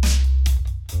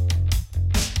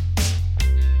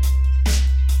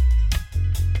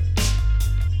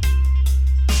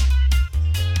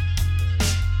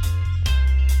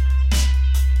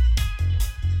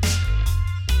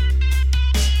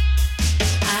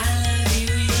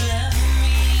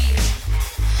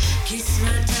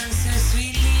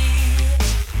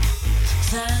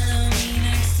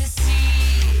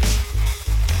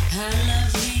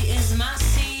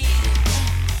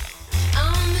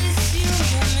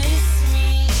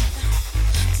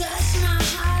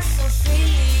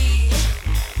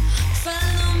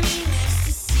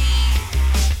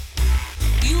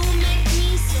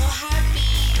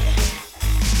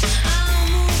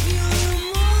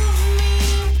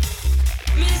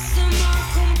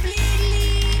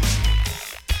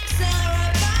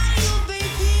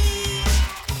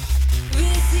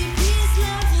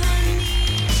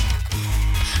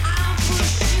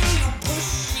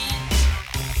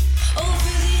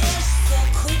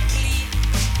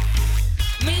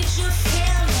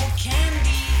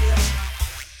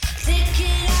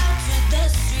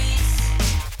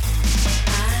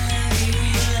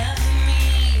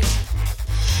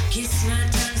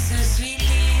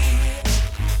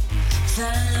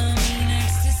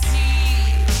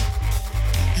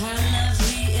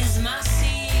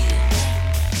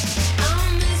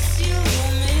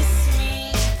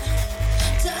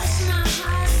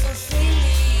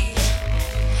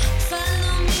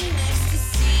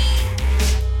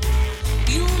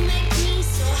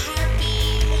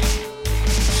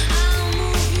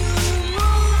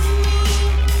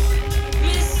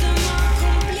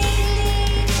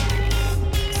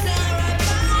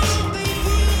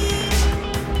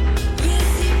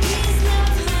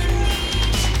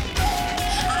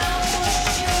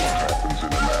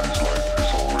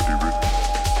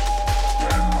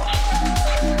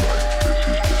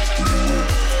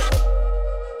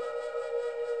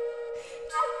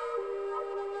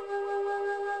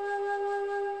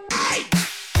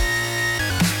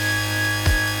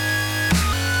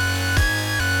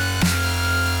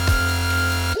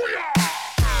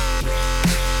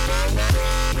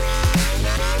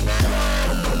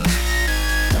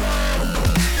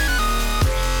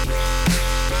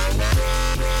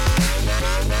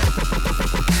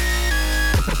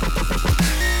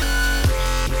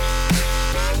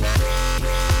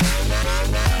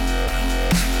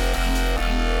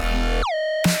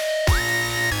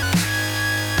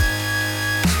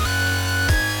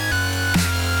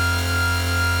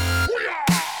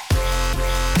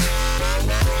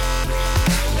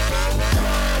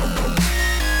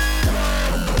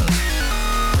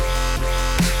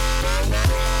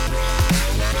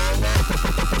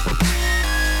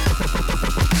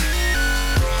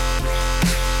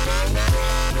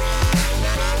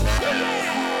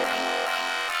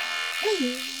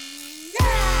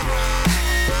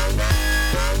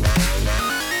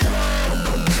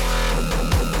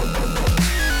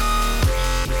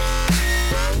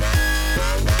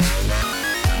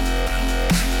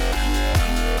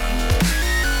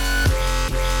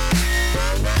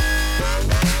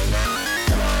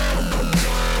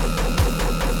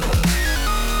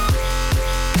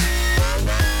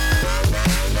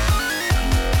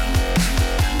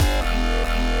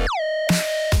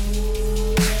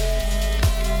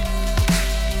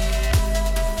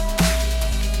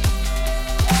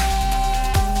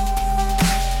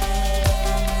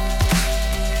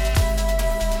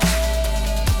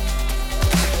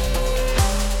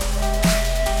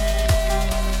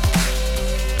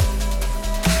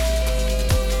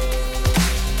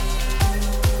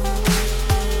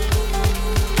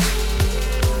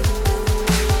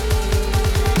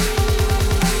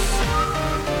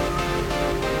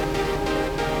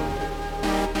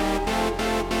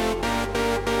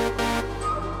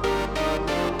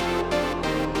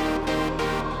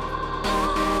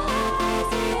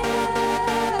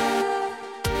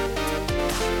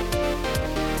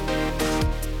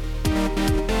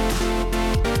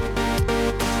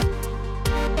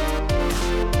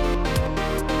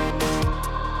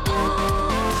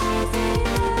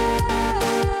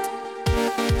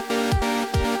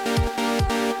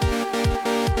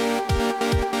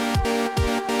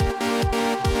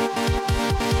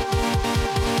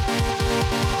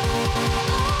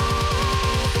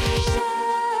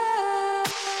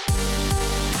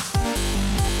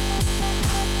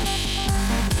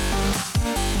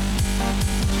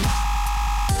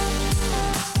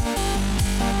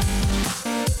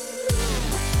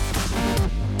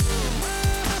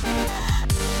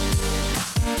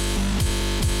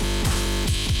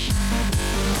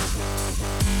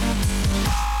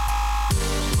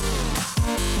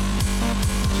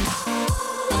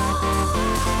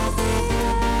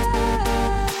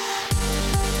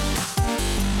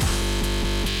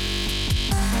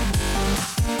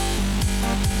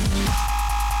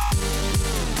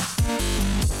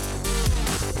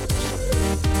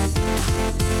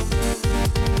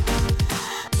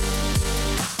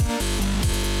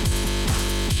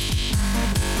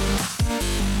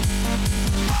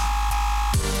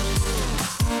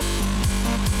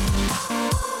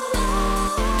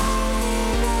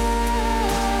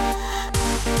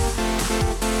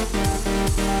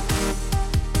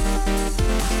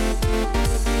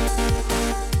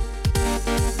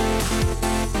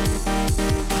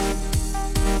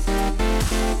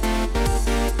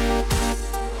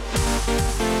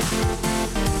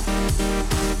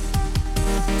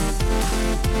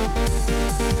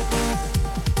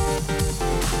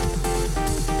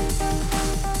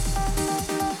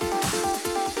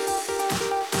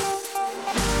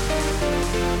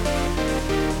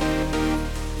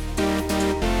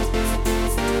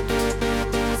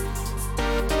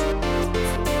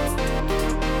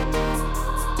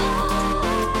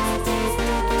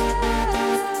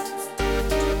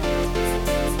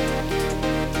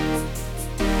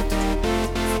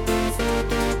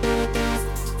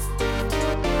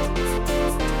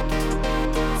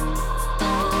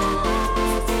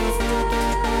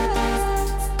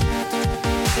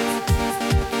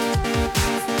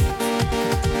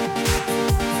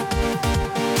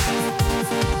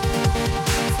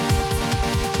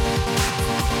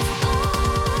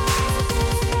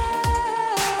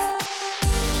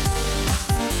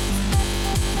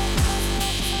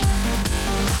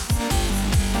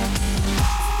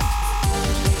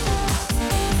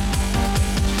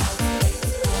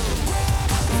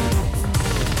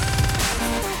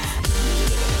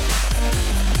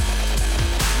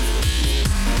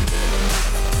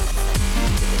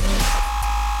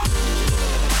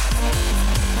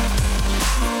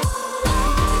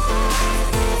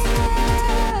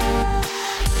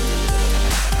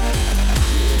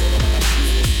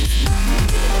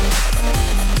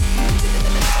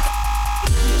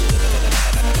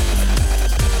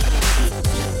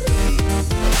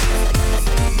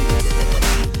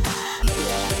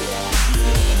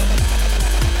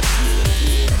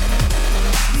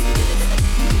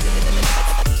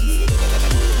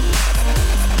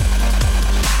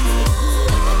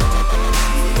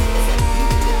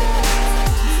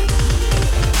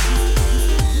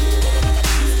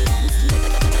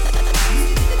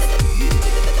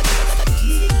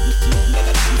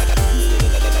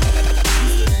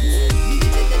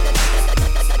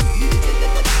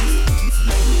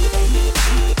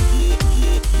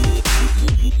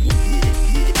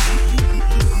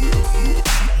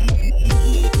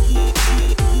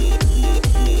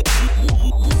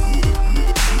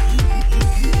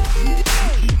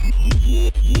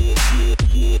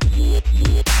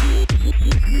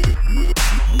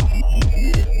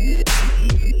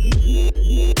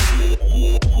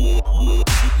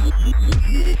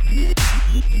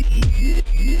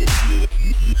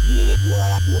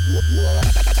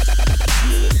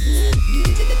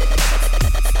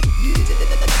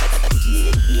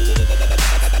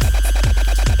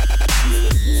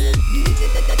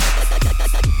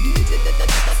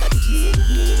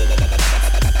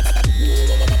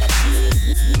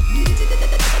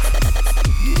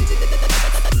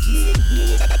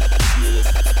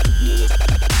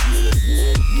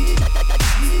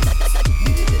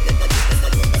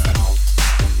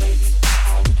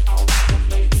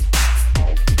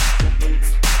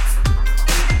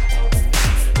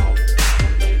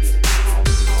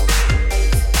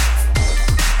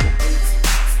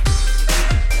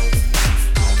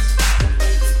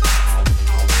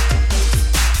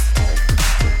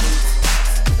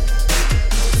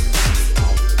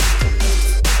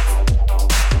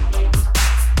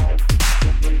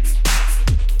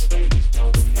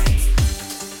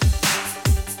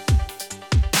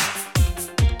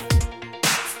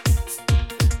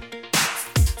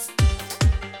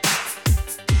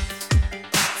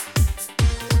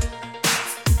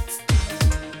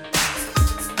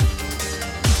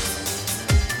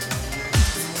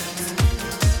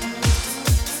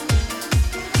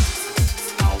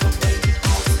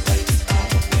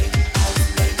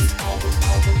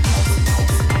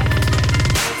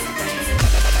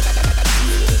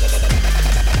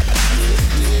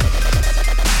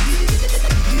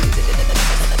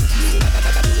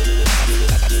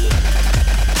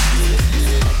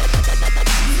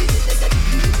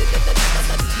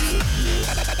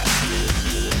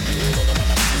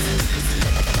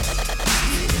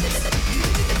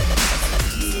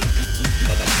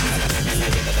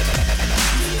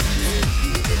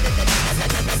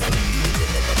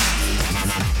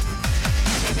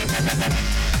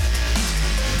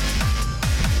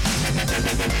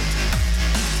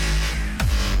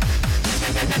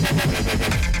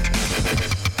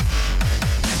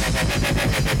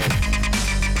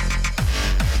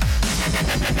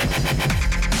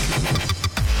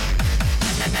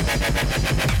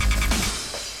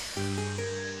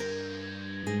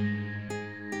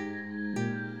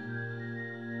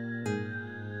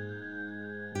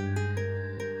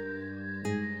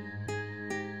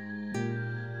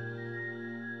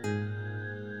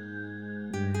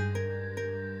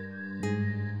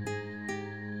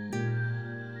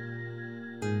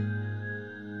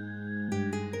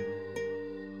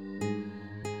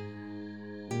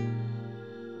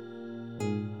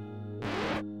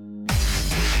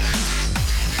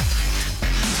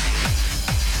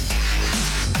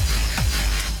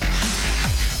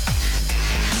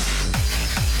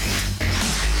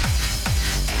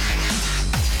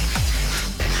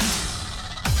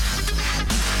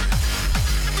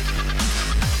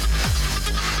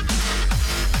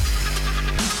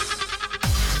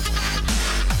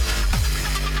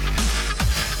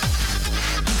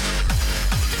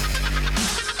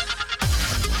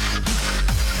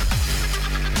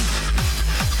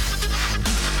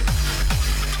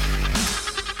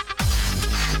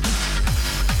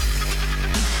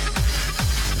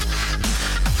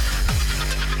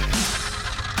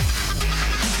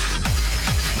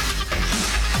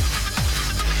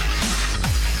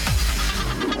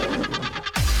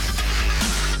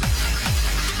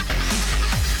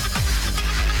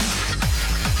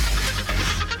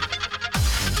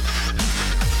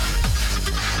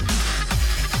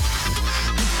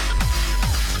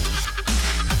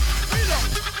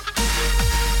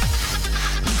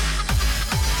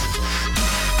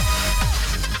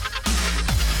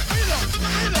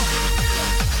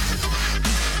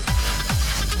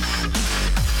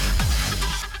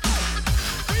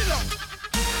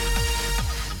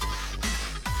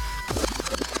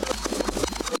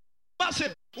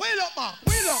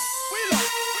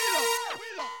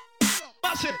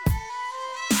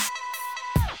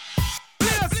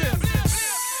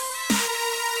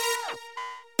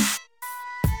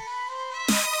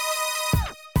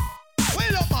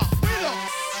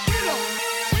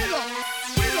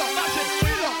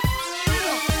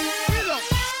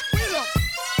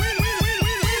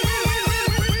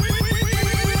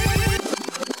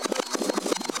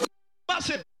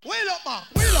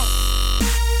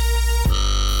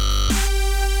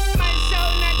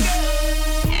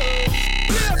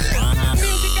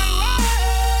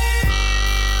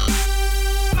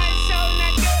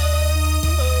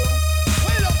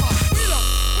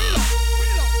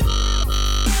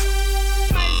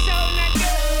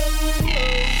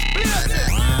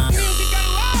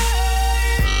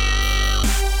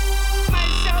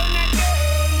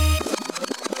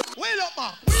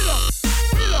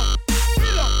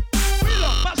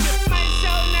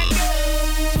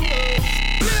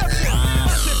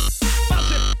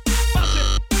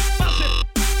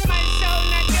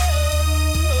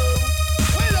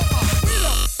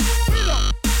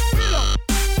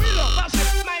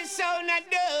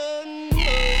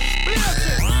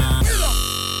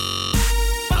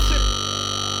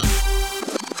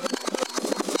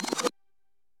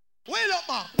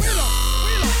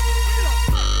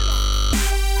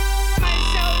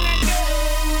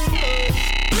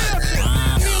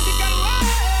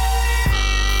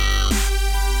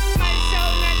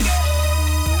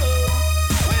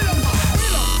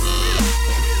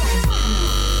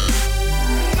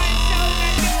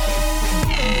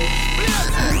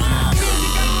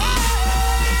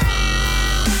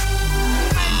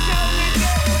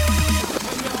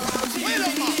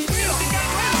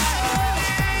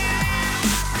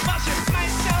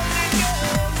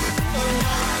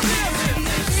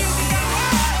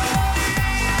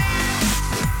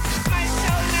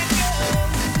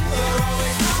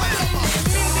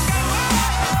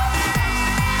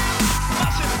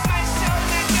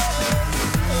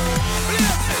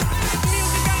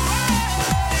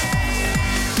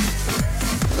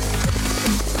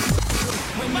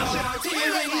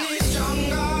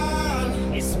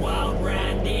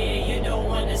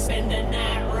 when the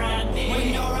night running.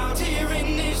 When you're out here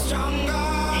in this jungle,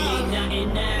 ain't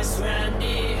nothing nice round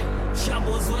here.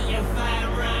 Trouble's what you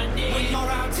find round here. When you're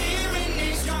out here in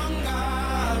this jungle,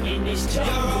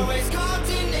 you're always caught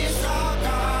in this struggle.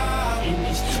 In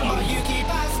this trouble, but you keep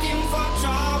asking for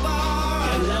trouble.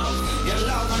 Your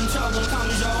love and trouble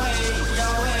comes your way,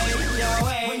 your way, your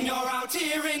way. When you're out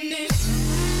here in this.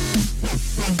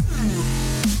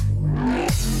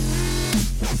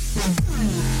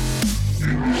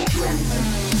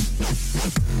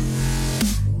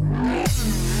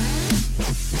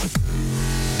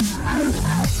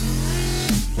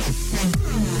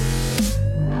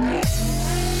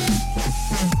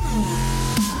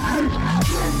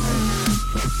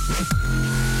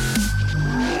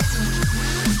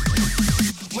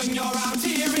 When you're out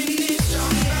here in this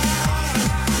jungle,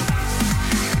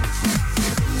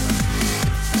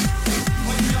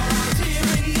 when you're out here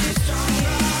in this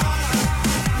jungle,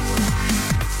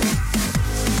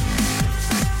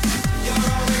 you're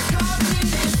always caught in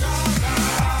this struggle.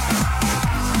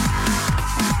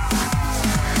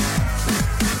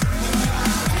 When you're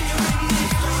out here in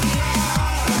this jungle,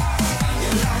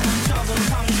 your love and trouble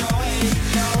comes your way,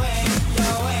 your way,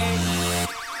 your way.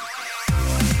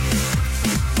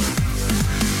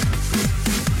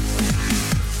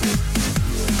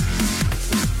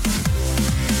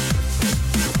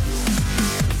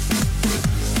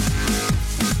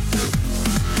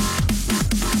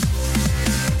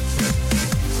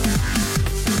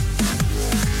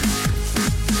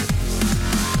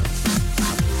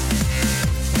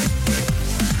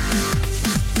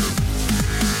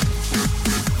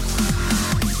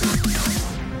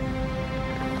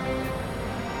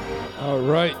 All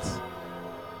right.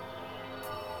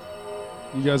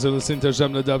 You guys are listening to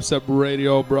J'aime le Dubstep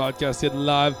Radio, broadcasted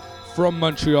live from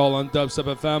Montreal on Dubstep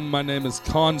FM. My name is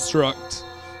Construct.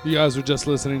 You guys are just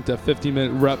listening to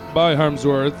 50-minute rep by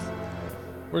Harmsworth.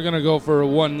 We're going to go for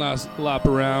one last lap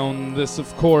around. This,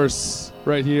 of course,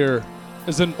 right here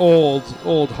is an old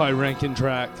high-ranking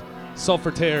track.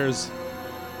 Sulfur Tears,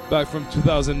 back from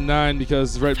 2009,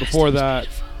 because right before that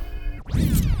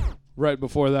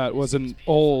was an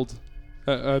old,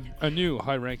 a new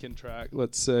high-ranking track,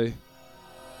 let's say,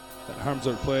 that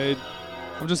Harmsworth played.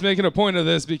 I'm just making a point of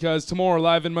this because tomorrow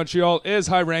live in Montreal is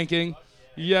high-ranking.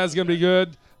 Yeah, it's going to be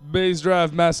good. Bass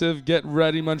drive massive. Get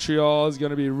ready, Montreal. It's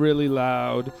going to be really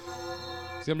loud.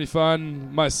 It's going to be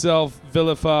fun. Myself,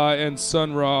 Vilify, and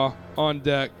Sun Ra on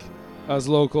deck as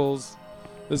locals.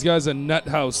 This guy's a nut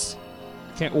house.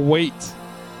 Can't wait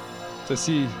to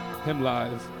see him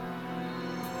live.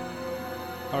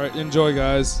 All right, enjoy,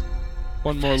 guys.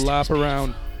 One more lap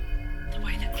around. The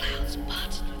way the clouds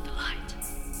parted with the light,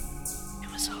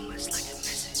 it was almost like a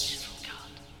message from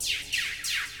God.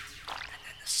 And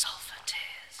then the sulfur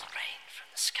tears rained from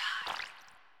the sky.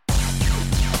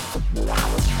 Sulfur tears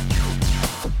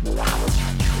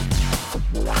rained from the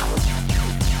sky.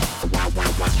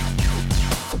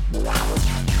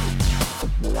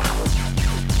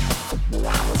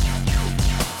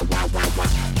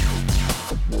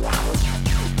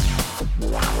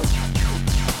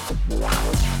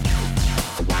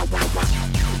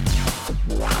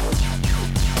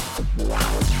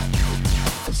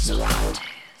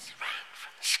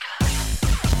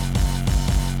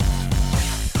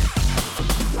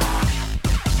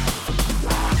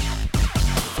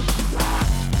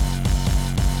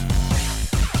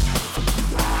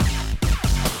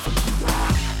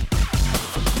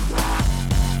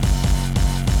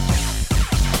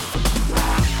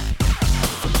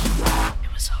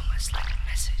 It was almost like a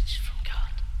message from God.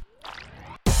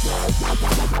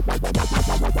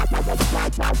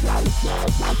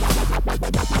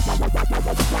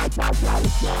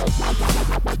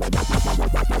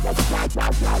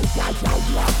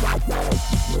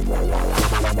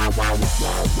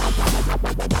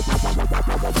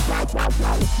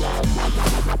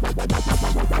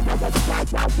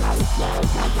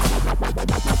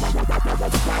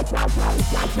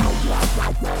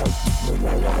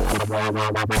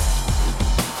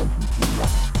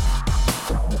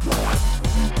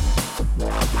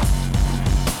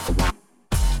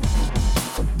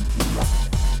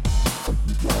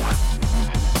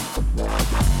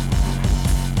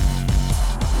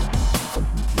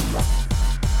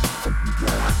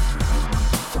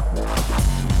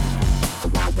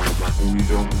 We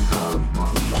don't have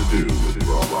much to do with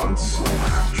robots in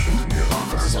action here on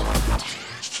Earth.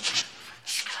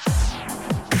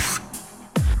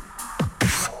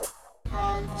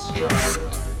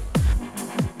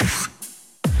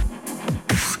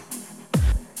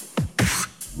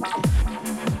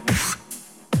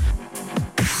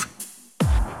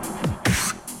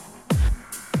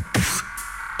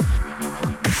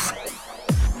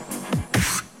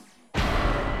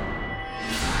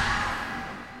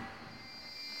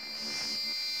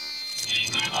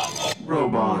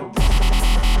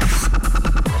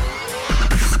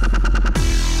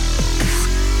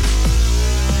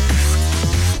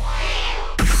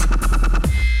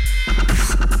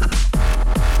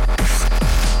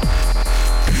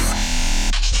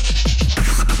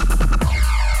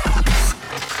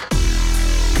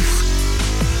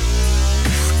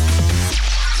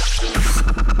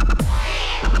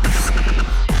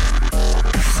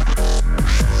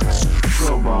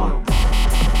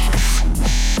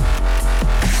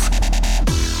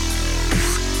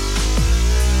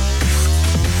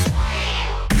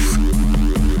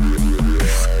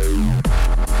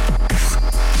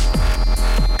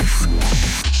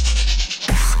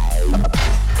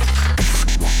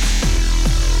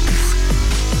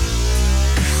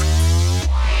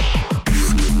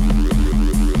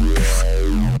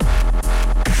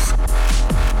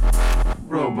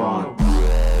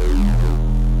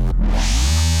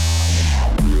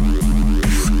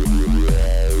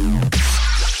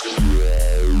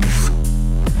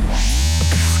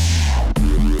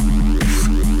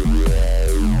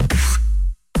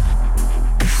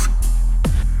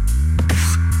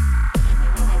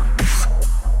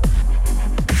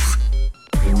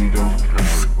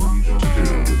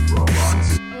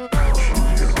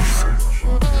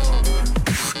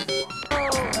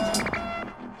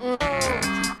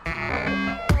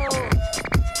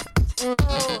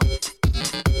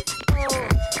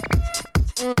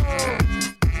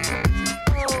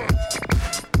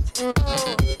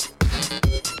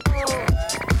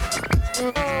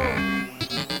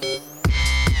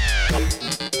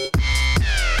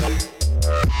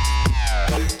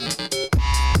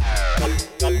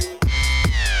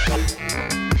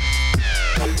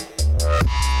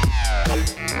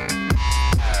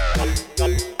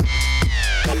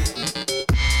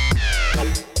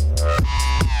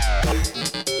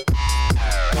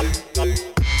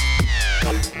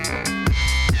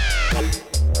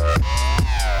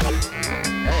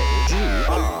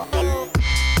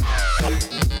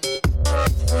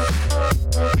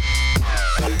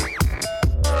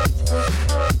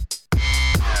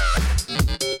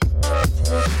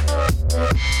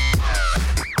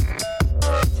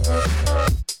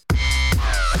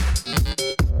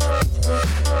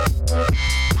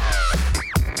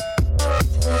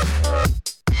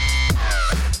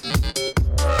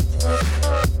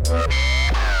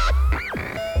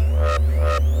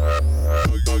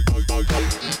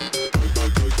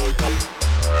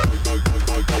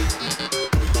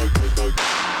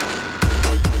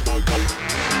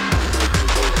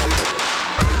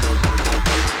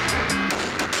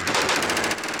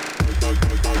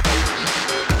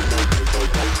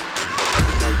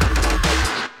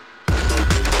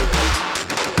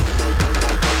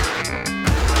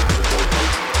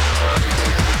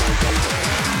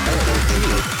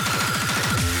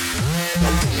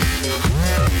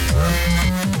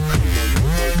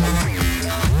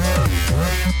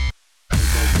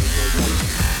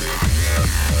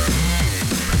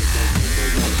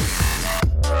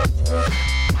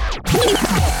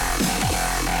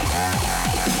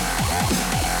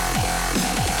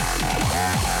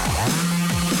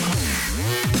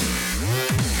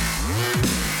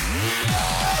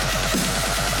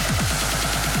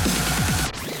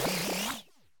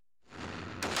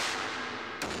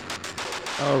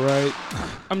 All right.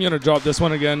 I'm going to drop this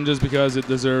one again just because it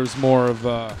deserves more of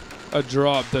a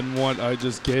drop than what I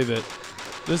just gave it.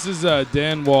 This is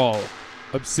Dan Wall,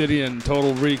 Obsidian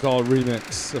Total Recall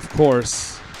remix, of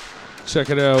course. Check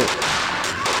it out.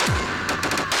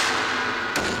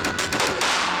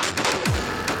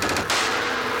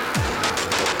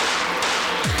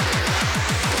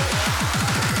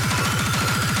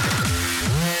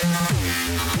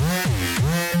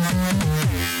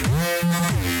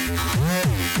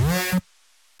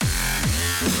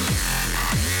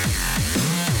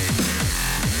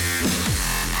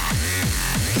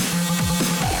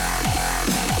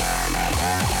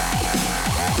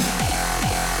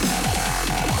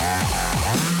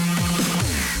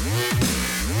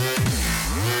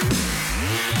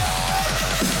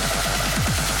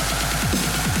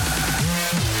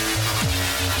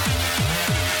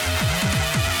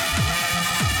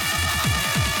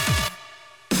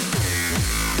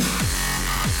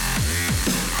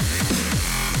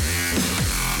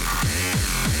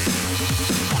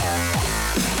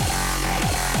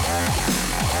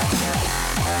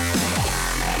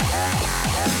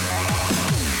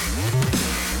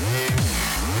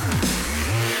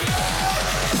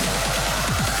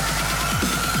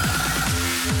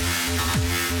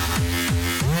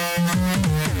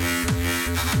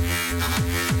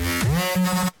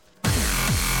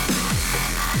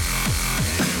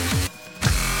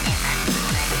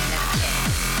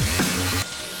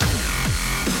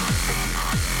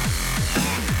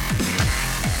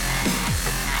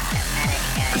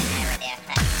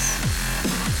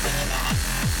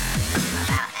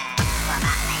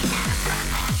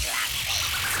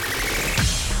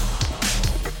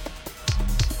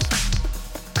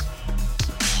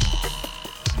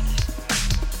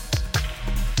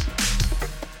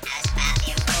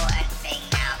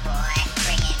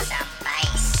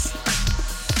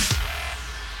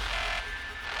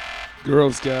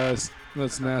 Gross, guys.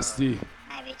 That's nasty.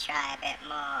 Maybe try a bit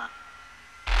more.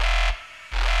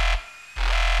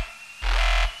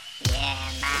 Yeah,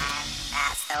 man.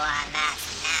 That's the one.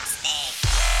 That's nasty.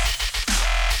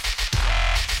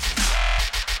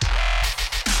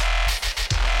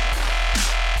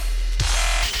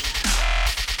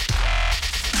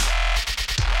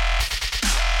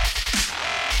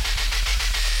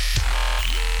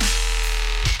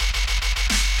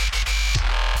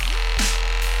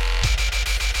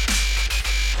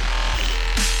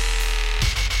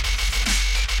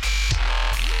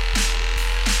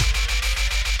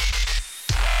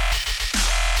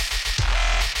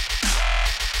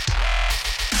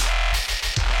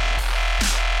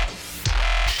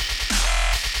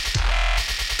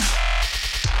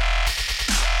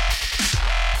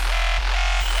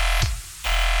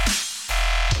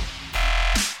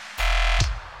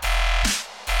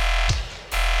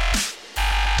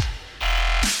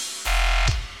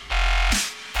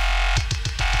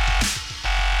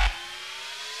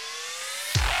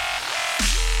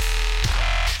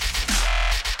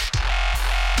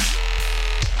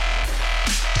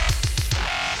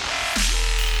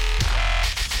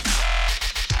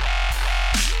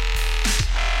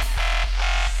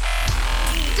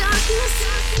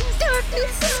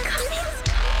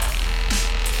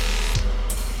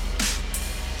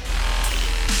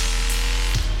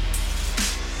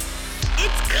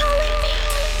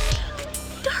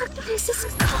 This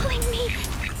is calling me.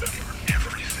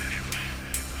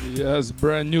 Yes,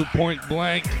 brand new Point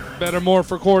Blank. Better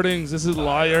Morph recordings. This is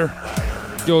Liar.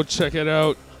 Go check it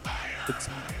out.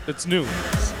 It's new.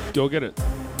 Go get it.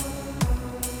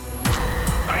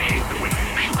 I hate the way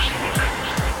you look,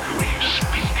 the way you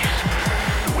speak,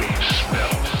 the way you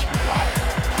smell.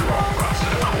 Raw rats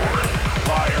in a corn.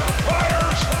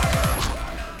 Liars!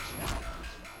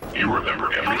 You remember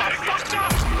everything.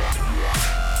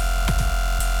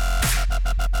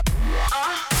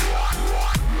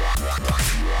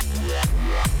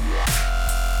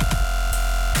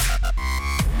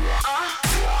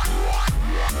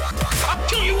 I'll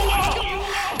kill you all!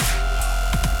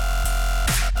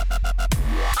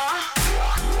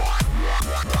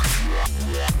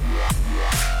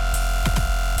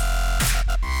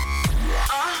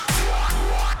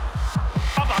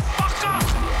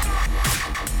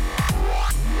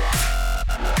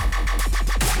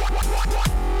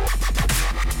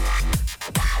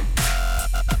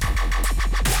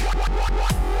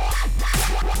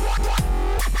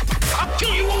 I'll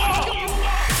kill you all!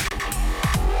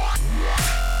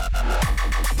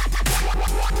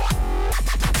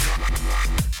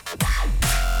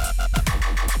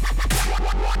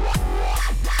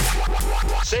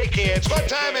 Say, kids, what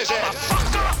time is it?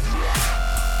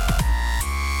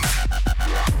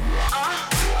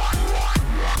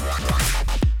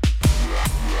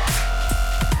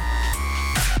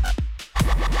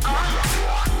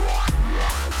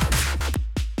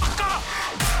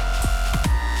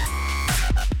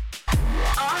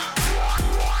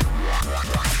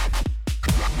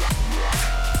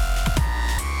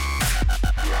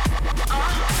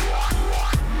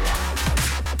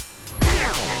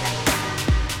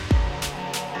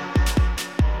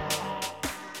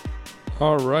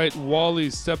 All right,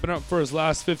 Wally stepping up for his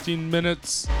last 15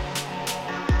 minutes.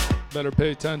 Better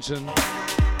pay attention.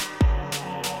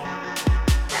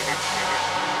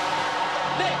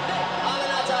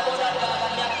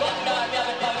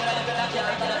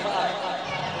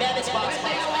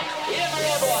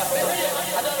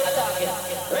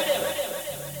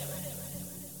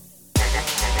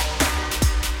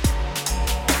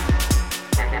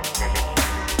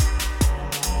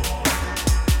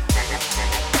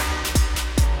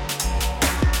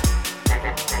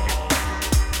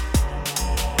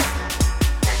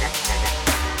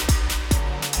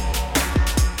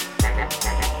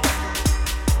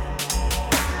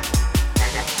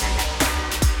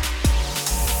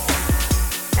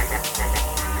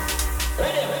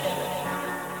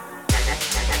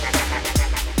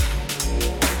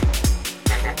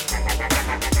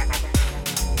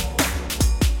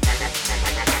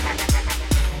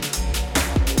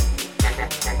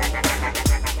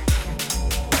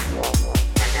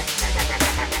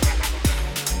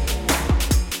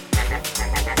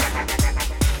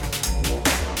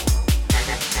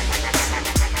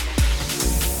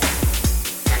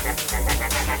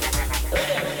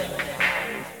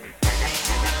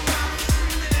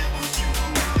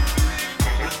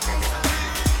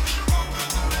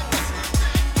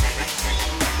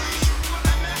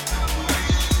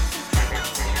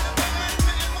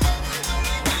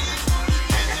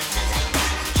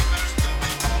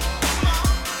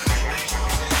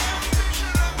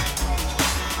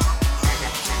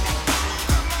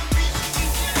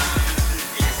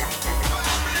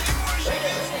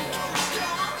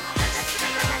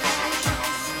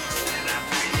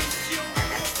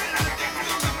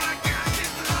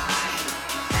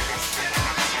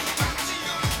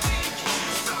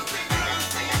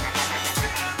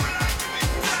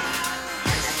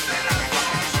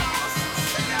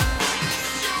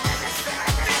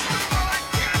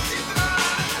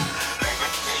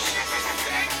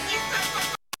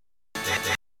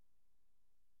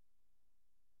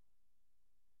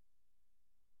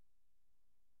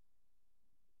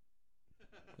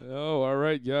 Oh, all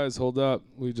right, guys, hold up.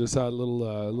 We just had a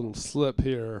little slip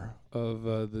here of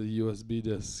the USB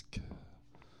disc.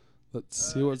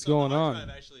 Let's see what's going on.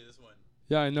 Actually, this one.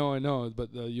 Yeah, I know,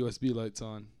 but the USB light's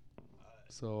on,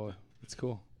 so it's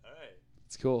cool. All right.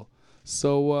 It's cool.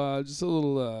 So just a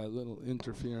little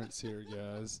interference here,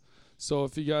 guys. So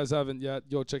if you guys haven't yet,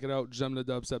 go check it out.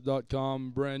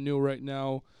 JemnaDubstep.com. Brand new right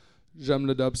now.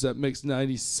 Jemna Dubstep Mix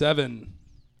 97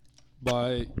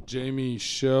 by Jamie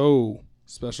Show.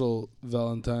 Special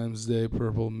Valentine's Day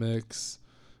purple mix.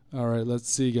 All right, let's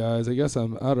see, guys. I guess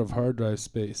I'm out of hard drive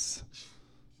space.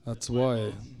 That's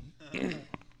why.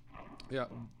 Yeah,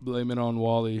 blame it on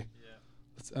Wally. Yeah.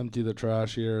 Let's empty the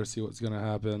trash here, see what's going to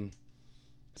happen.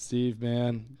 Steve,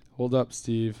 man. Hold up,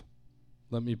 Steve.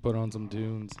 Let me put on some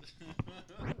tunes.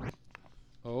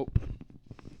 Oh.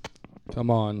 Come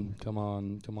on,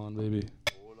 baby.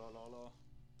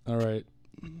 All right.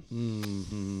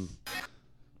 Mm-hmm.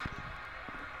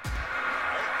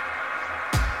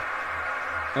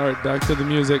 All right, back to the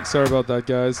music. Sorry about that,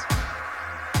 guys.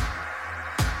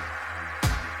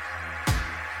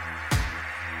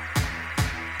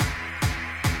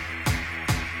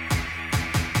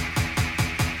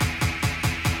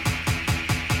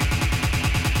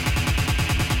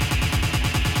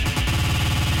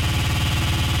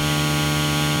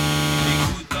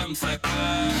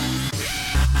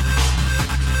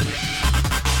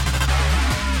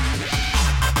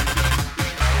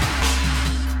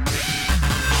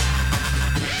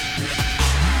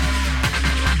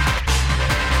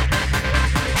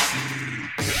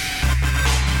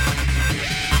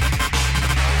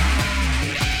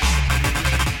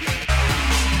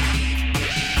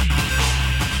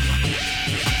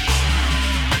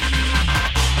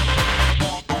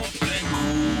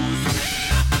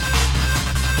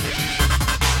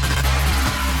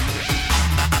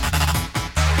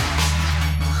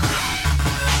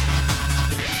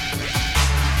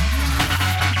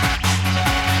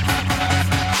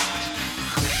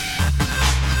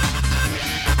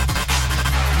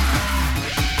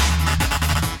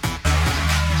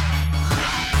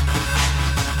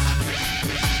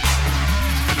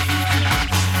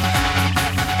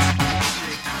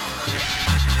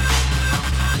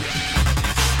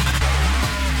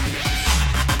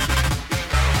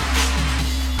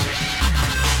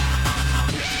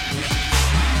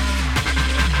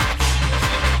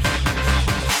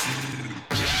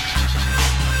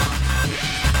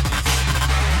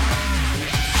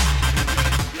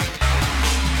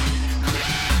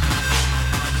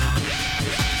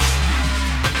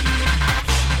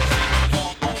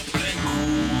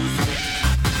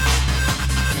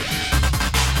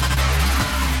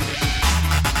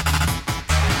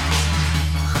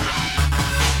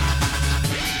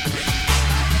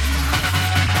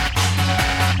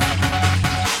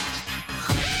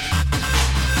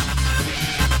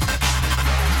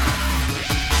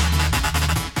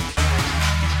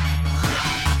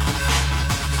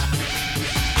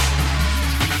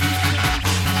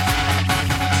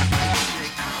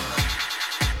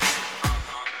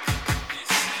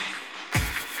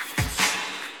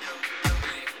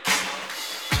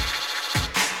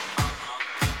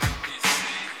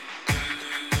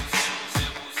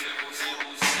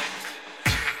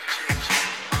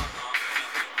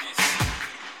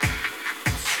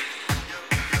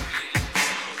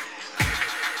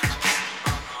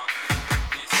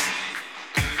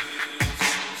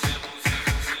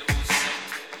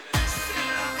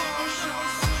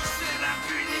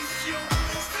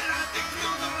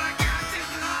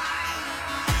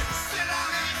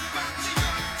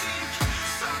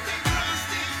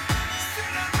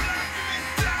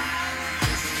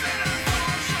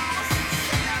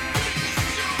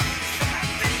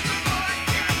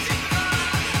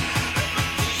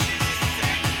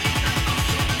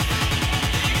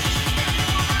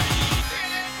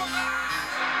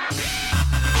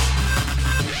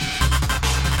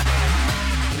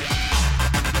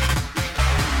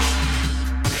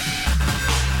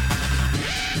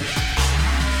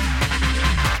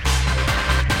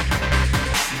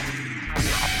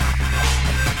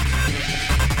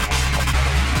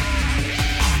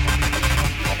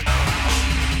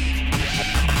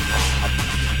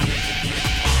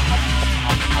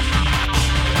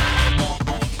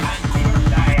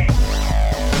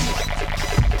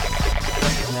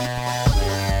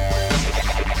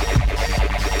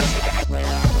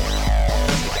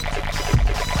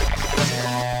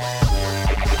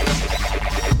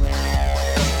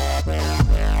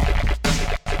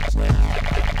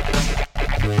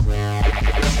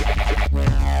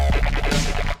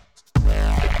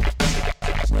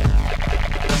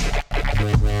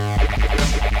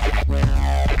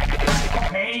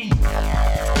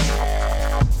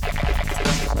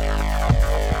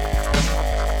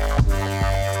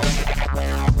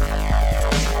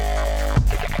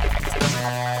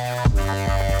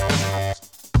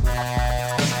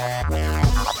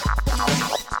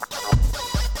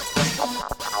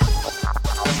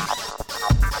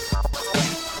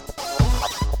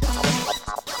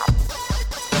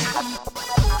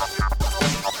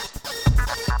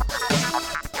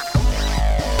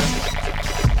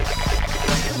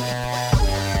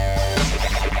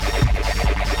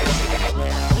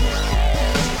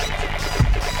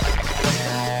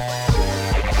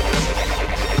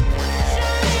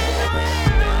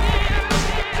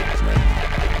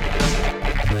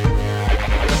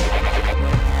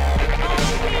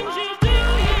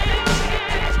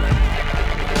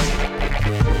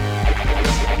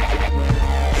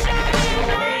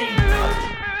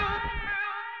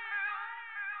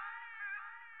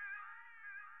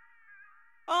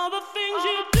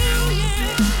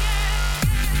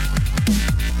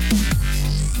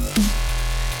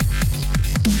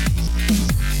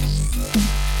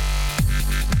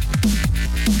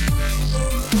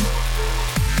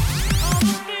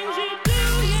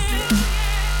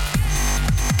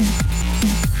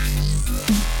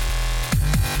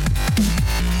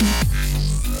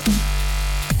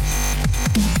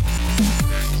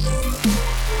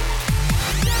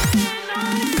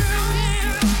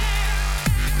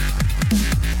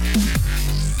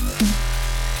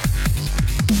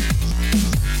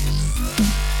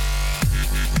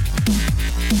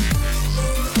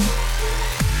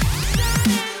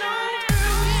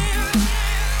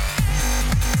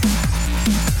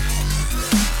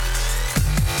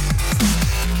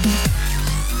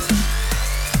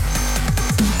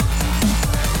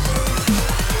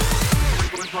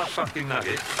 fucking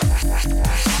nugget.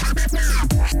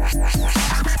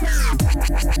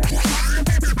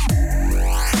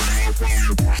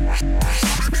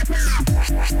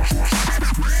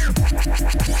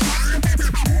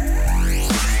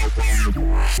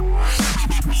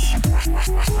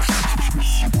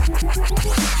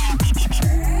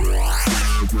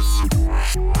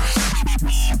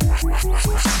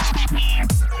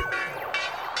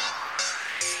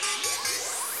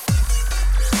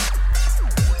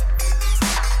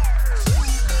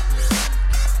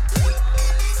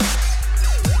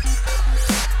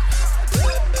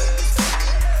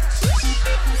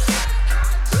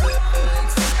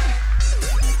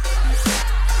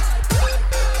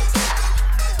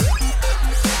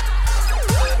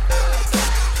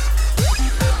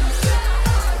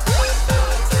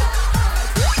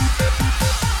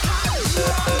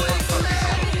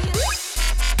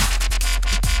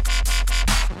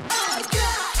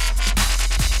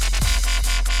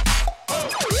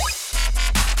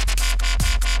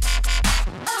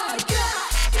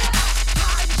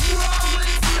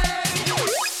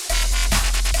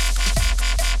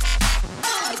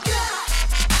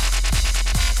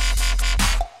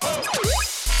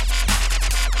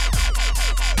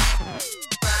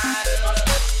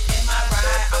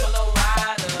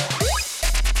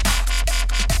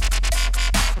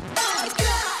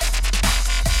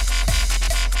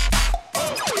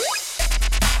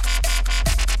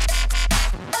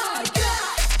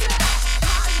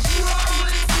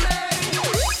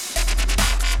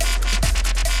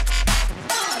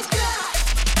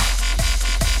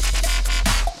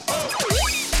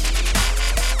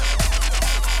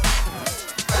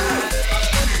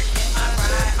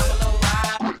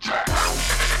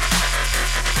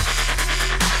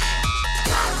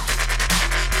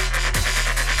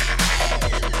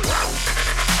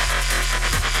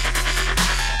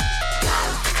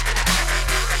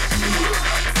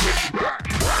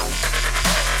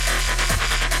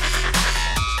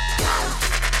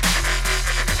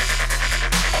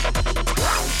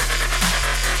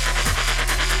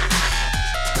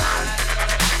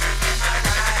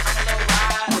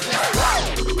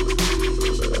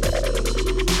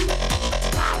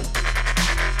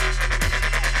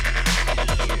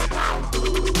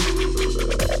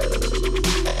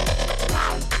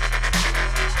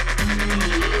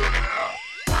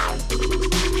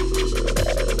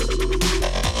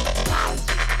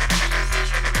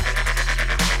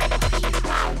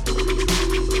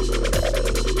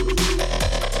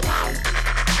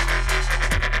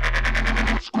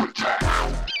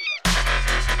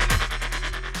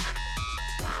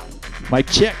 Mic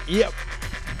check. Yep.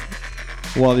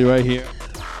 Wally right here.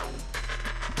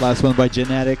 Last one by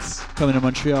Genetics coming to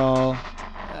Montreal.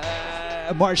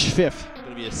 March 5th.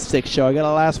 Gonna be a sick show. I got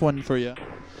a last one for you.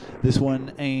 This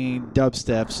one ain't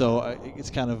dubstep, so it's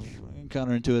kind of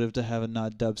counterintuitive to have a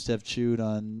not dubstep tune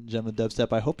on Gem of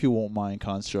Dubstep. I hope you won't mind,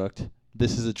 Construct.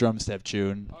 This is a drum step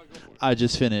tune I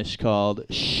just finished called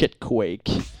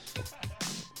Shitquake.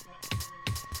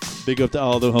 Big up to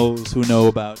all the hoes who know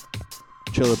about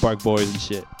Trailer Park Boys and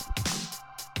shit.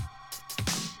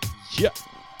 Yeah.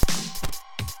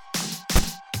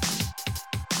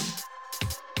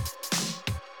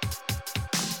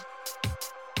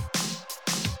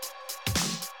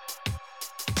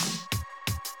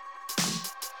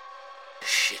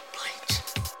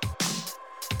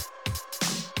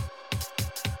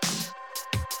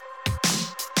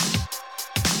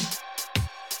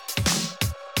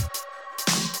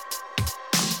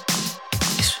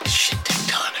 Shit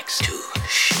tectonics, two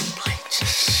shit plates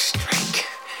strike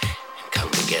and come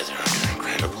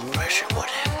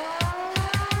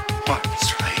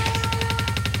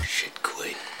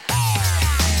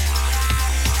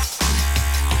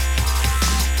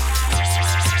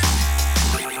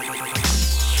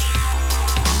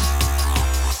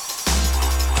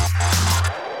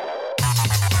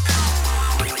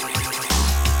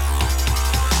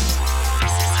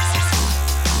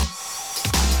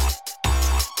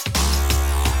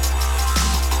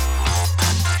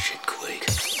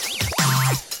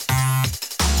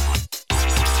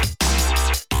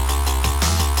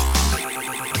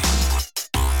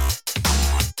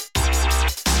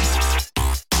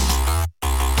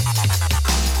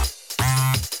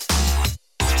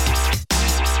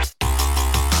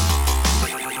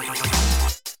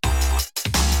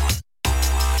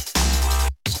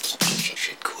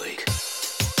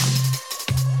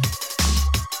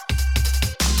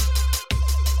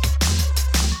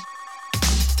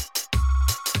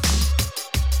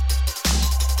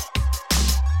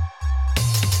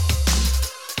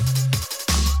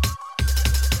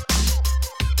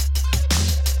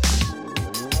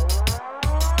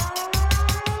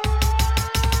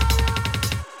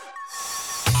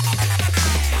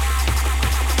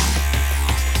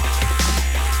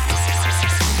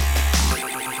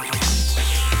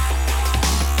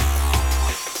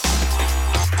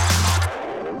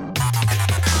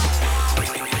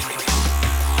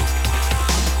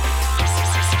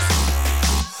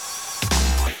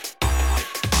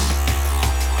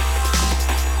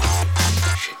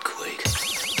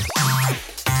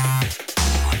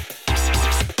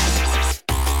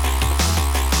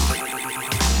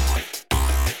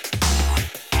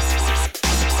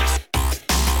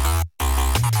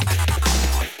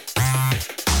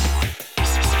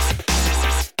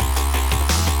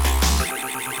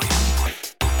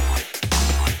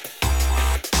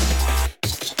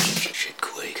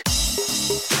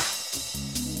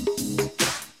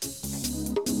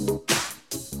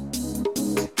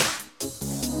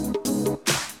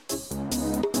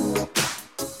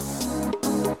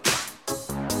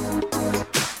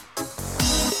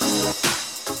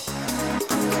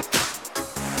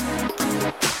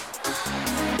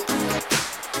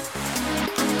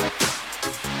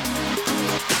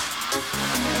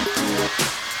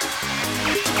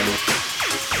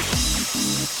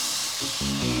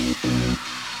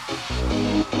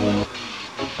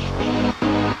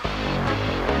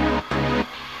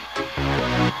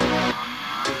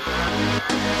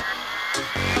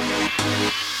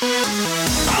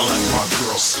I like my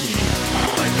girl skinny, I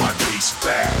like my bass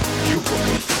fat. You book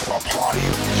me for a party,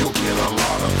 you'll get a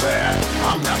lot of that.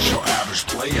 I'm not your average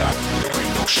player, there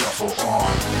ain't no shuffle on.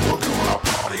 We're gonna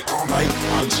party all night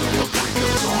until the break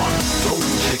of dawn. Don't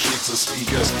lose your kicks or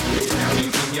speakers, it's pounding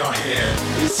in your head.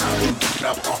 It's time to get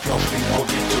up off your feet or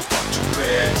get to fuck to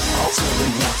bed. I'll tell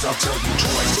you once, I'll tell you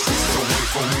twice, it's the way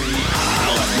for me. I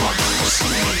like my girl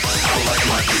skinny, I like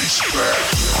my bass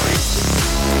fat.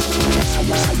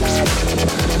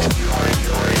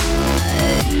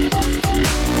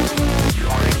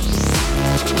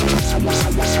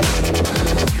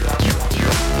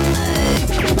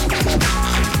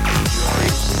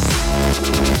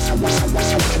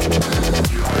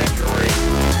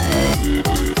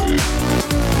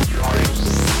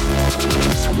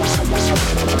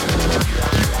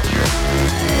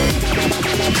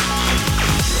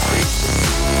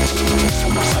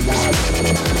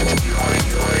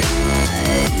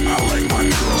 I like my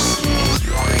girl skinny.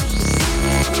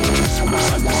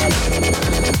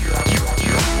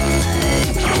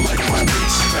 I like my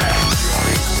bass fat. I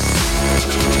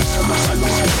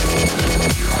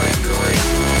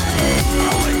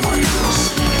like my girl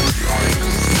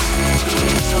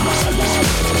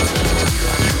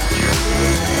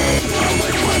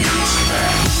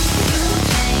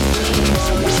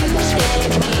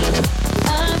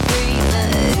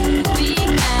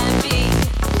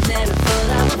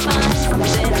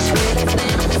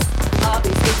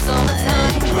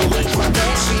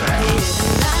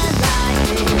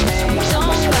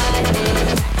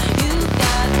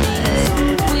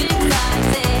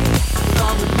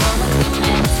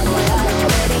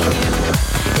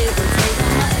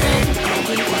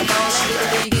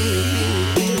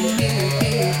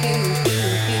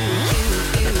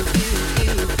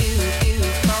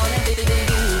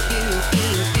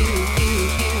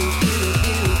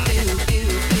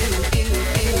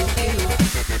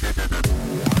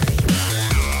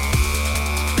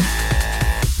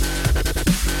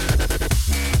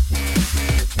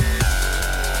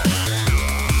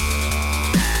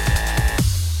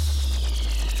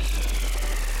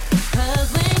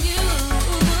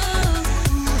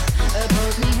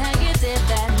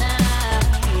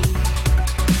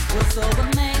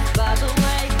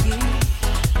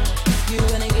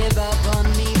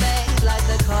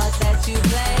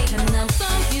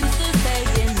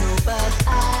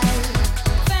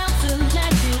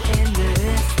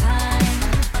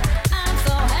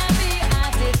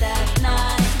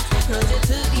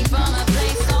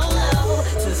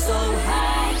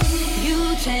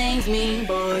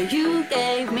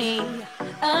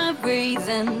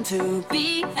reason to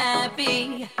be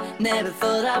happy. Never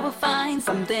thought I would find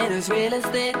something as real as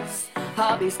this.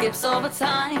 Heartbeat skips over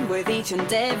time with each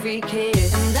and every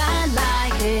kiss. And I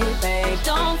like it, babe,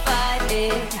 don't fight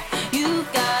it. You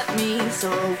got me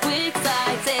so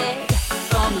excited.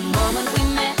 From the moment we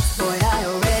met, boy, I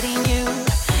already knew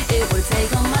it would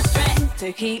take all my strength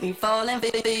to keep me falling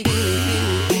for you.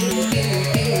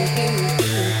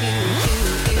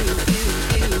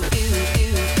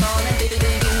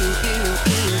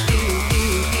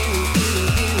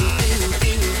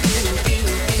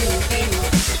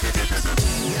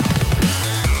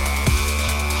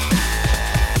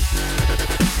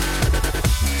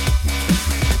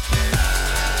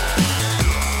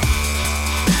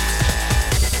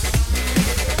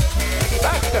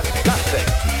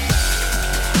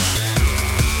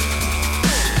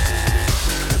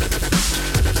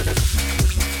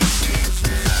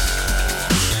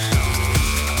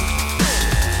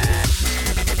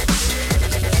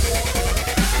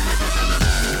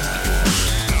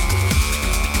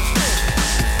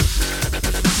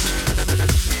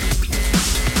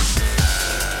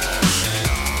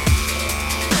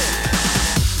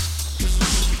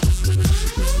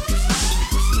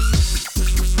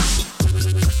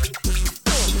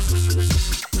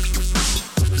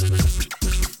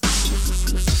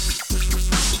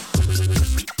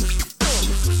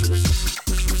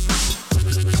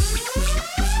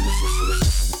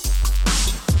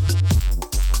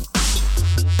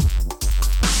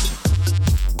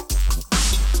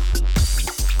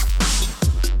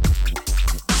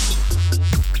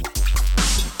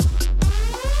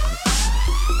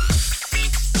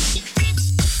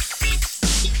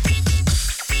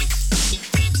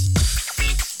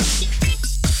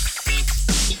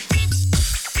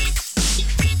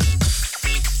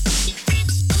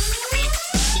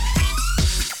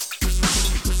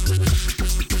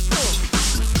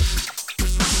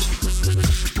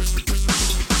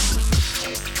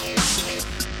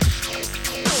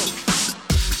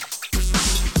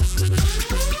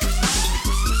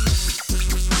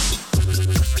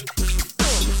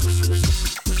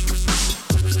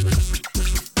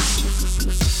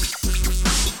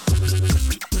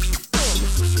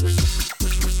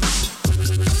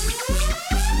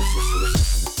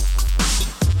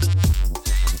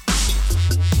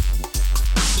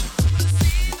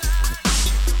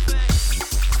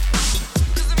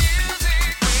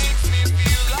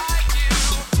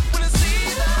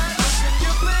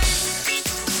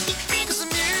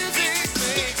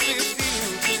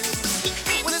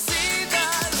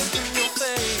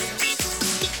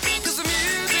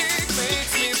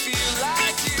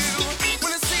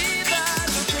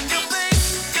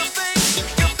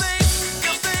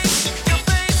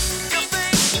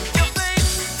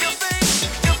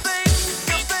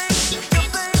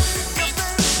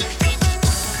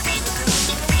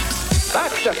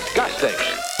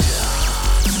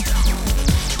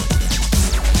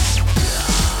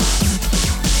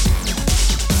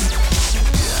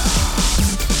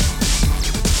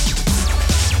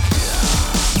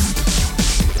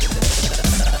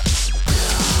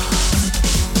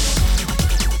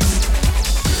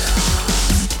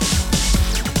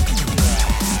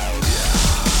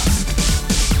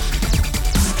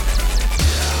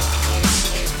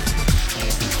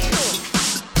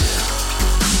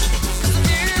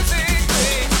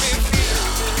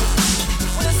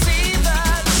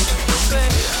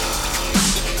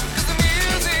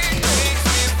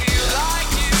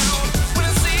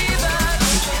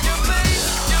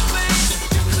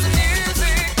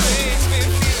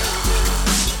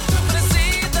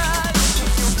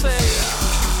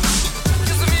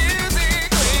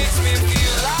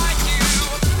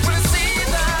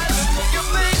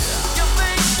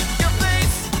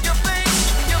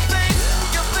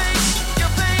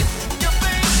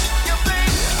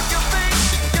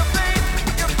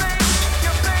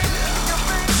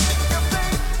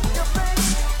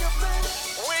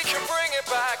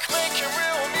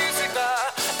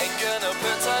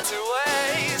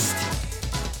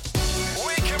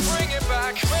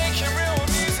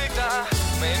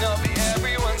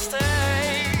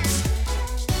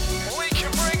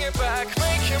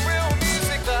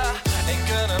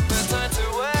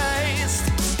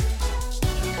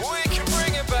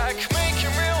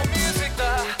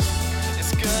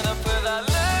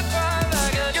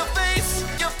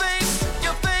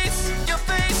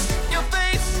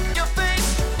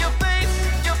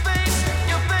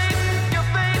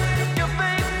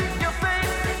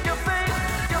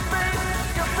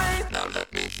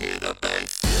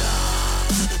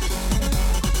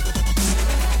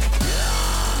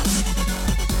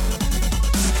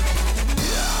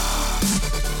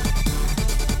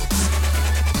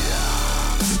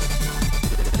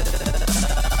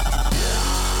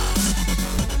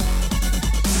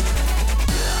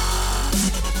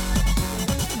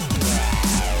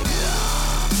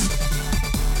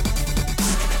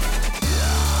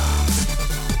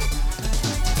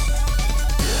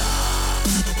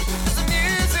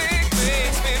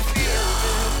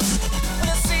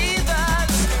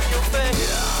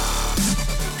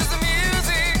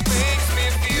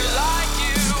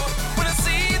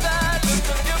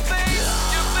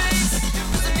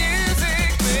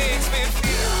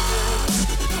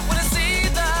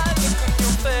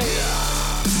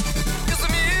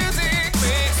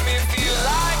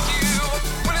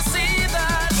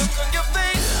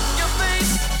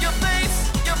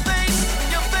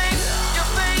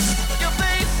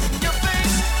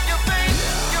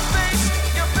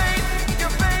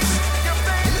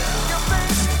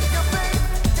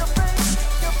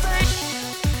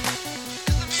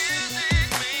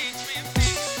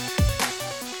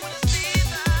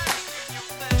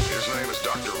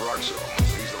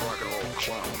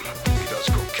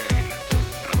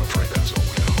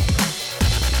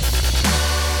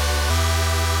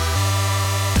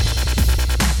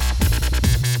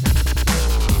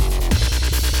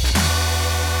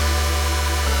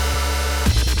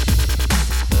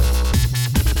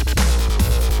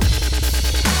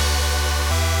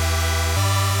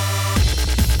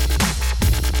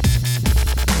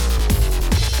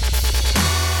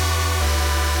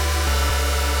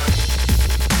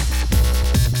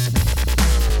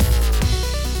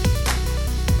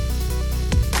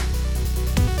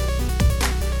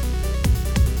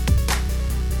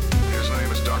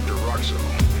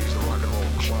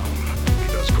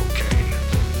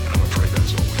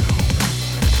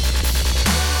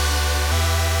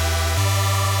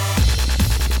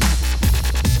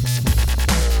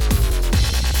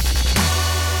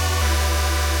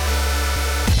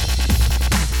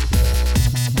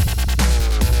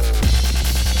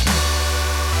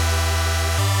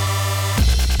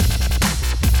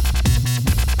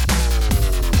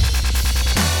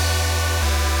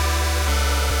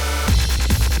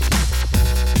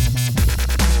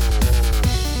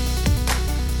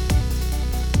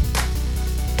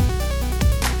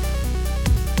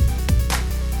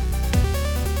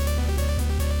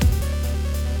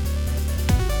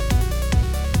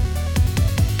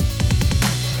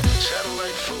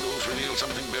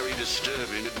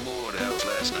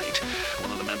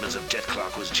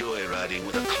 joyriding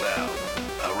with a clown,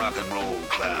 a rock and roll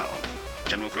clown.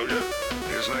 General Crozier?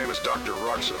 His name is Dr.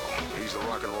 Roxo. He's the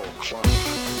rock and roll clown.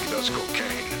 He does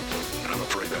cocaine. And I'm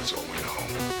afraid that's all we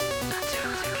know.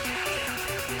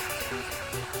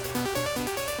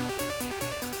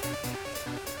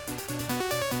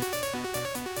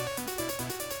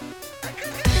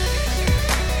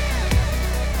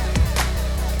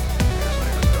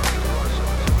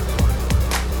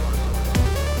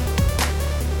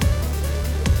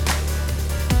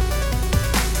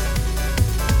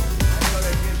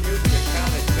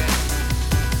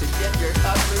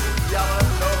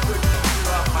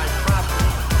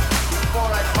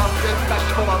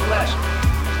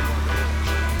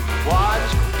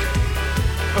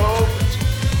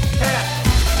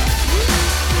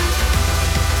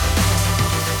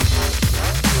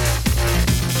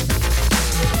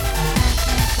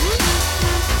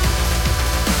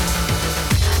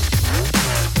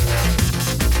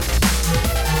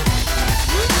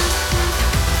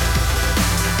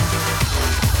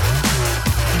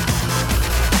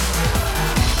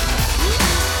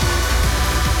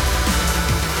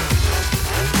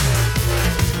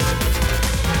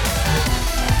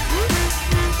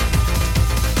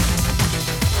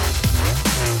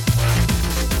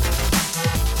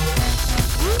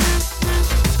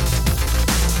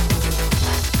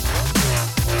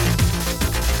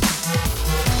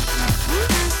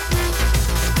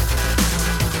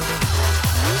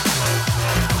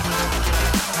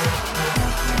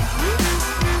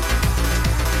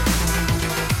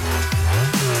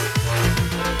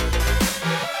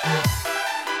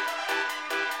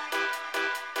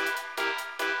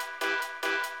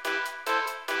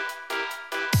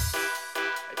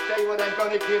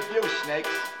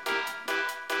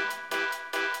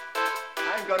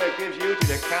 I'm gonna give you to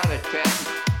the count of 10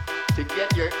 to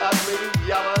get your ugly,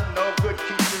 yellow, no good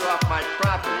teacher off my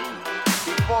property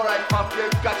before I pump your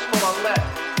guts full of lead.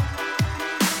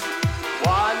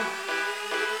 1,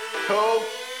 2,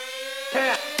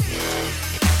 10.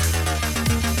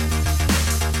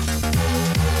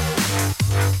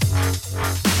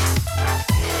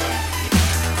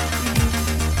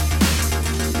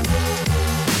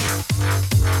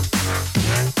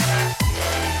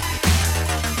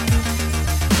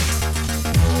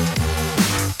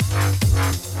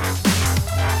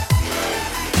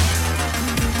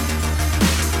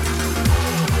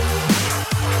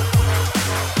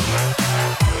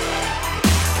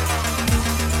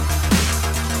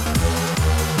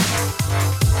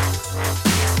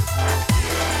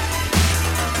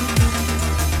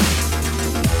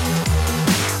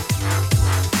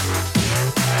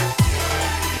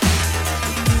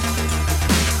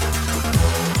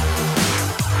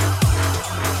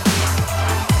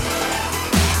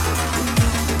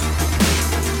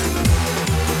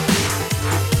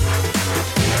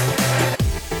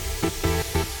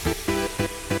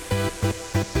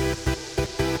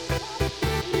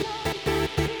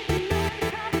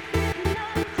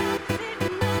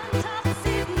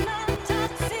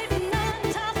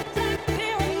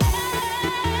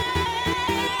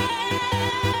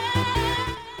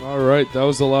 Alright, that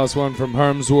was the last one from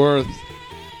Harmsworth.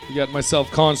 You got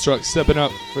myself, Construct, stepping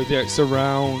up for the extra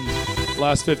round.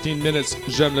 Last 15 minutes,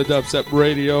 J'aime le Dubstep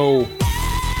Radio.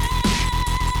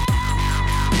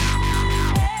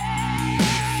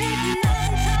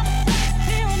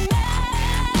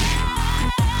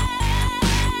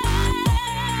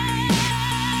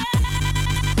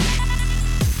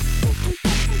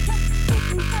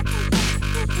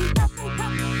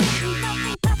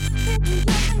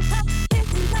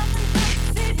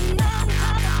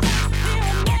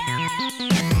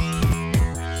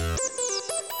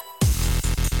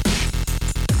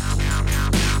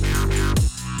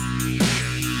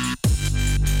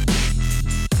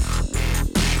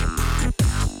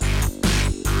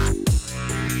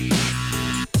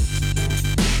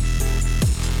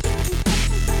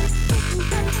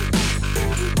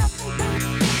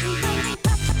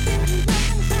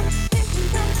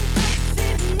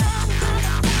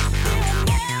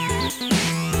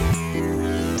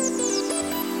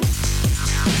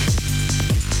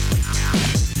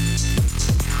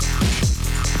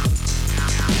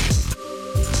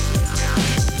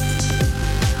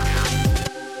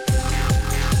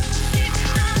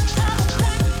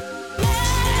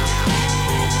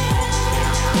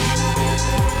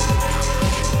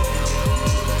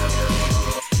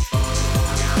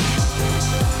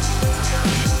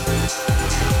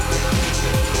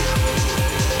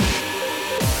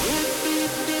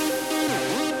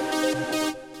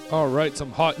 Alright,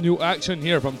 some hot new action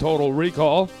here from Total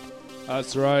Recall.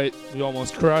 That's right, we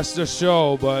almost crashed the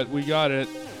show, but we got it.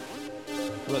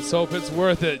 Let's hope it's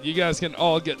worth it. You guys can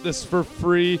all get this for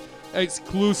free,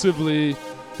 exclusively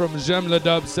from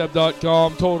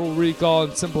JaimeLeDubstep.com, Total Recall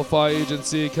and Simplify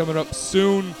Agency coming up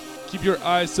soon. Keep your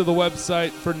eyes to the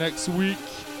website for next week.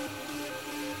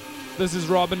 This is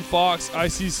Robin Fox, I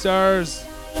See Stars,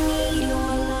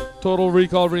 Total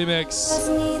Recall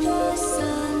Remix.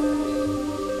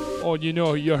 Oh, you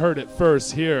know, you heard it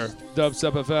first here,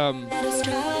 Dubstep FM.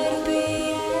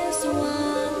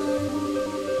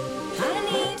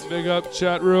 Big up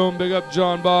chat room, big up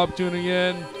John Bob tuning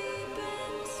in.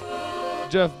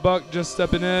 Jeff Buck just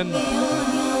stepping in.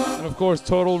 And of course,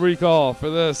 Total Recall for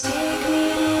this.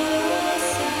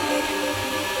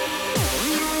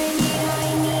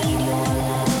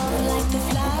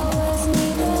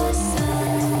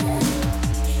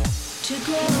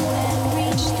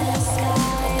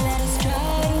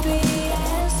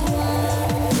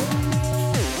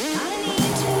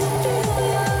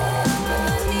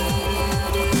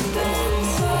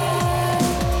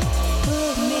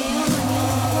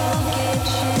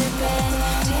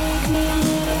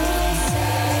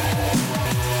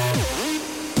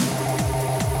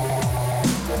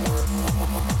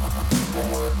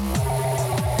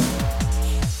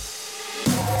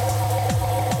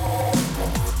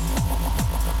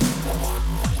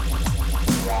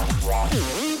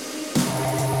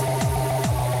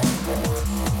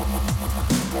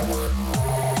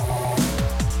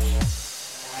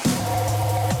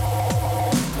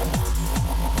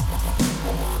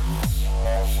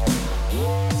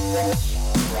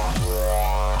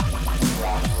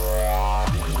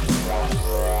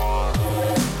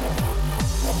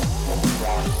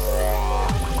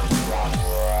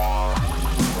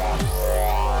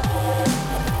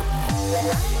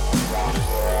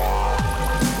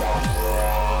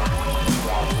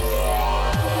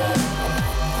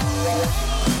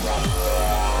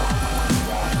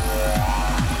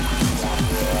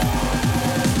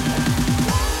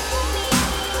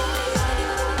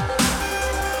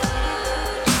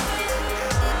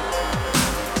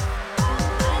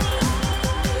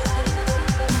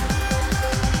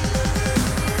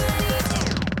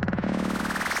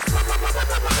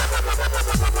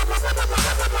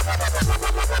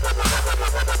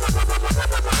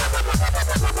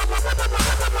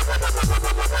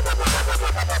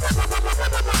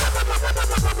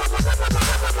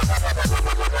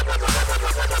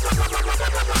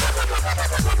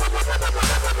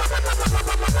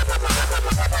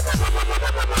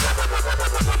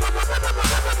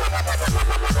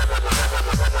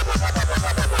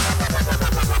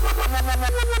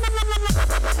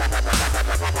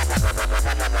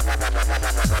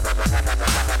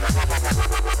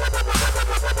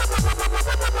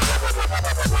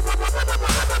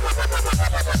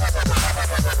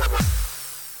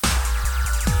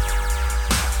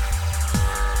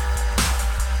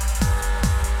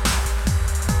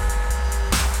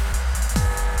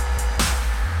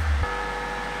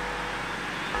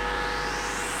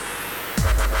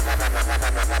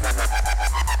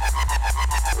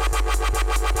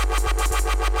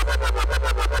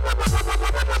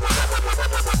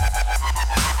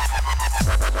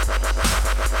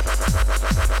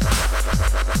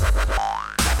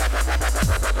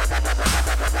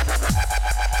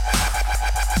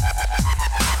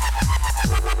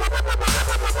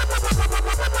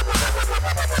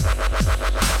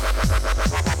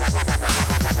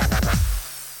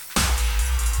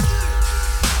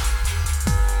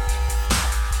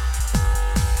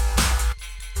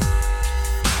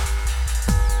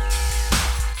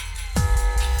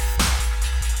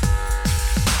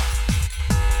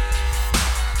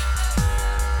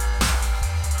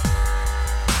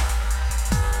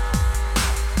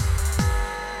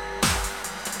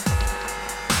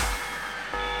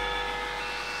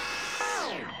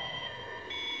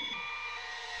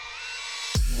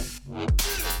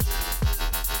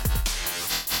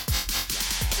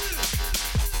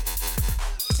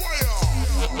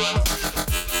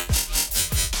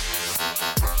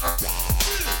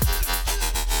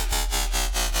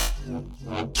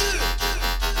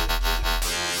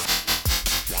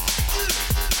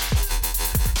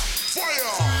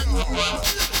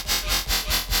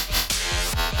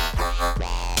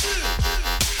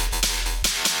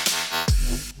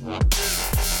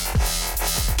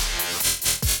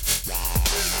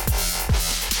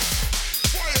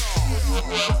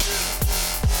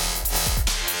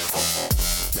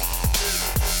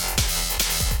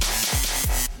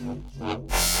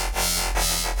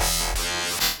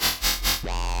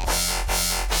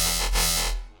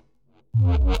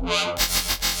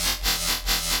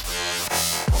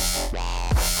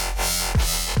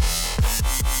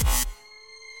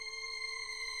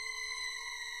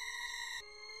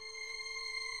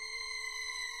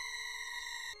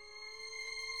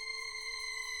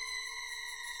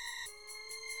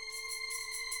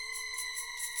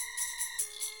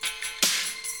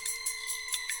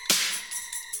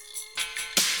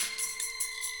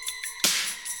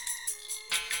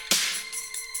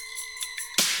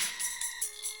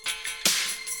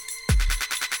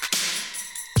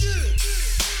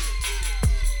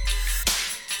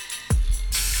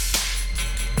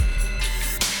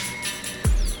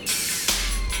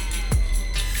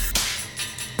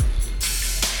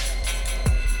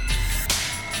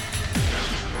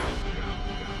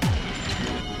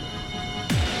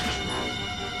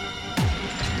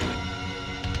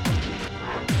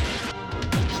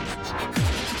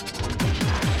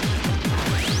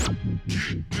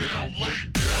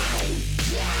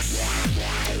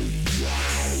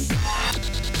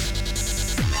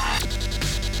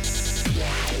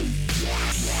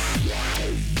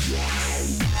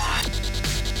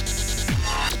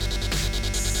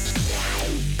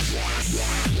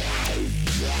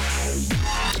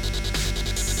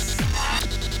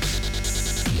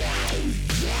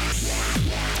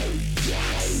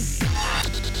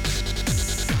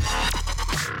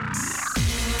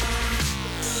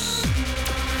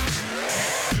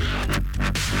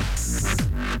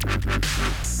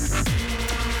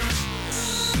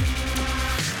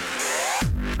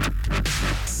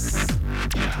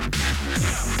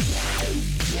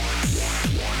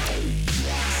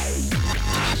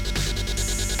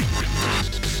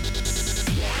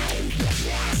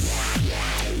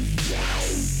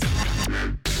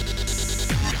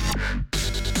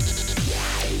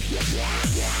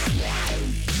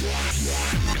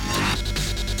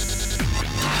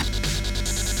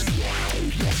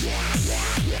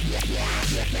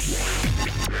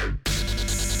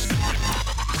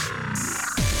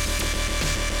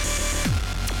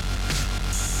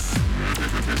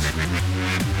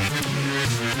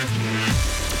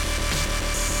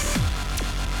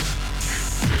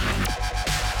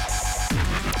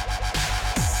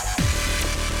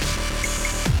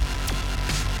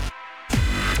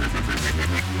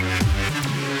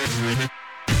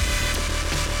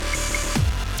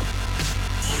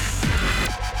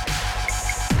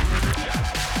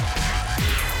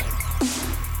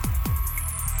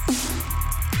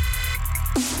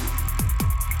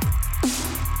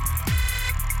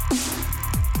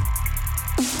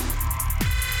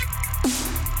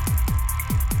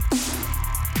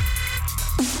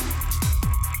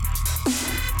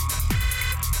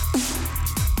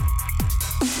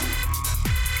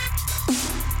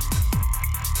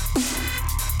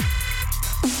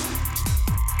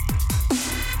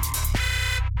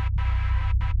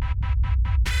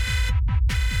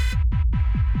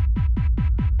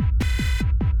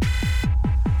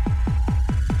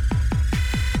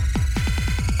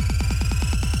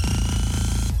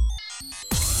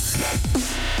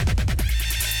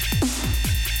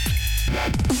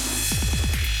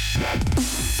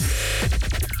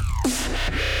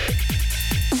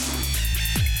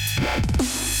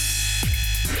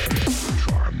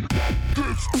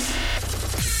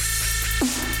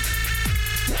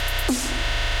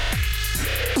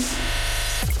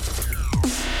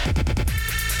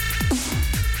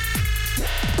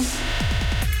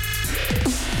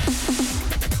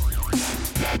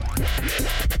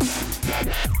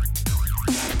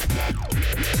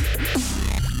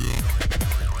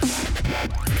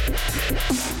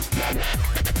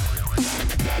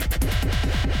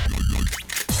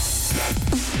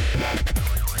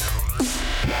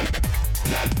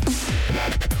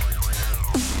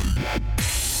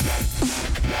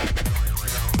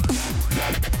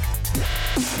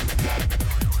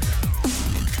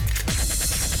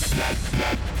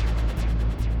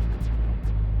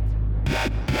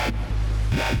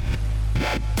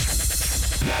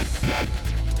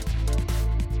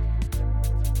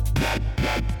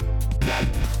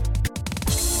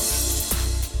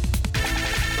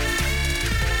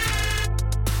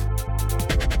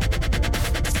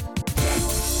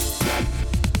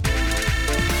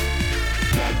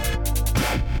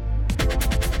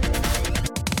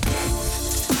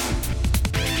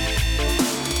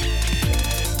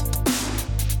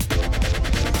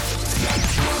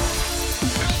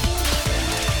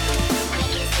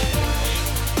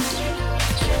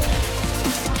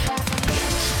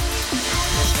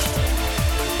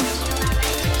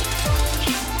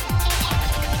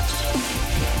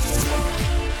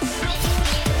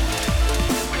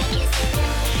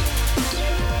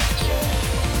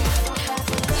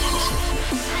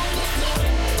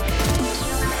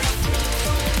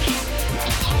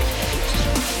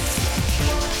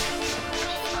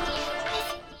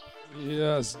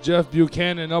 Yes, Jeff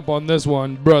Buchanan up on this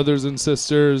one, brothers and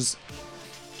sisters.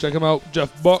 Check him out,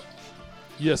 Jeff Buck.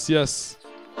 Yes, yes.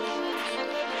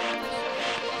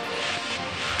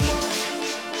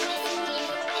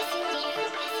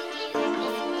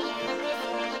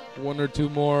 One or two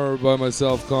more by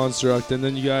myself, Construct, and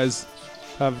then you guys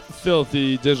have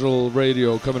Filthy Digital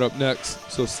Radio coming up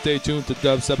next. So stay tuned to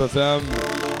Dubstep FM.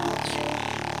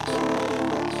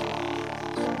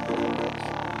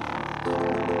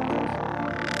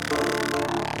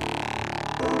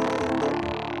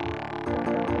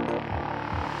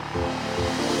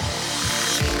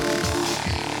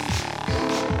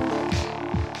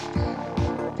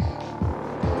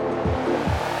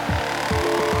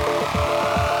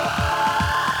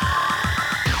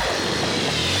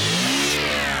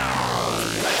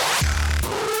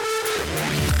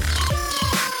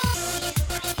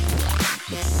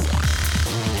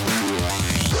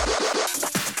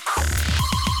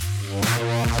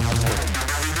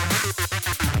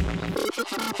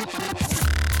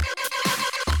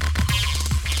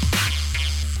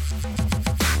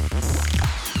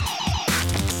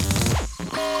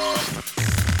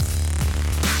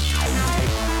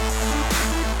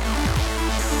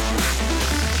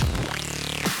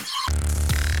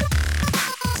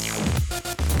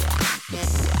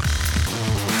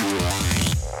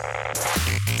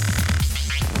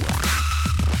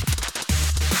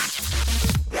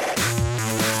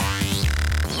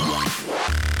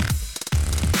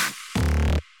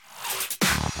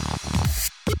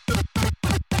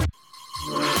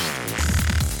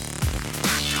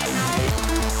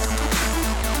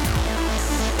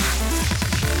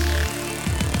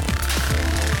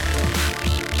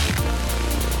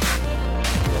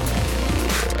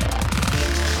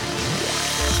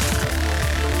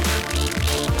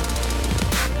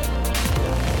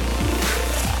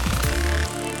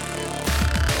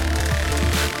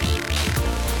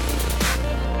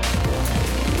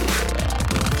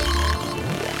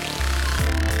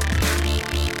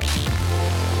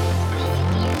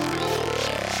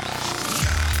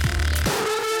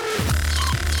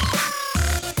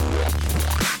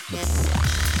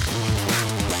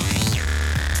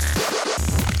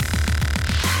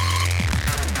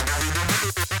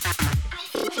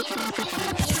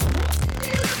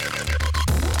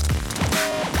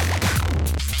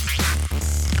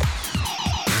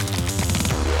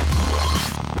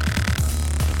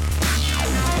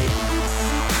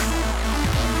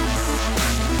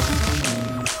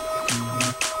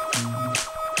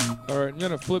 I'm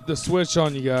gonna flip the switch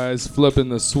on you guys. Flipping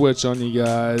the switch on you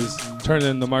guys.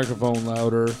 Turning the microphone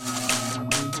louder.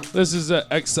 This is a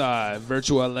XI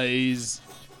Virtualize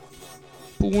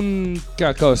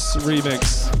Punkakos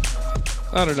remix.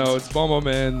 I don't know. It's Bomba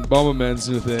Man's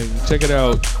new thing. Check it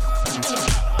out.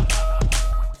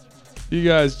 You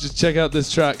guys just check out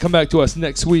this track. Come back to us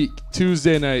next week,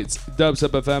 Tuesday nights,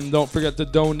 Dubstep FM. Don't forget to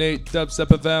donate.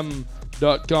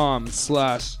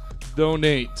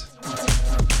 dubstepfm.com/donate.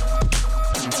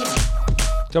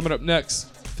 Coming up next,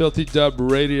 Filthy Dub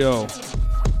Radio.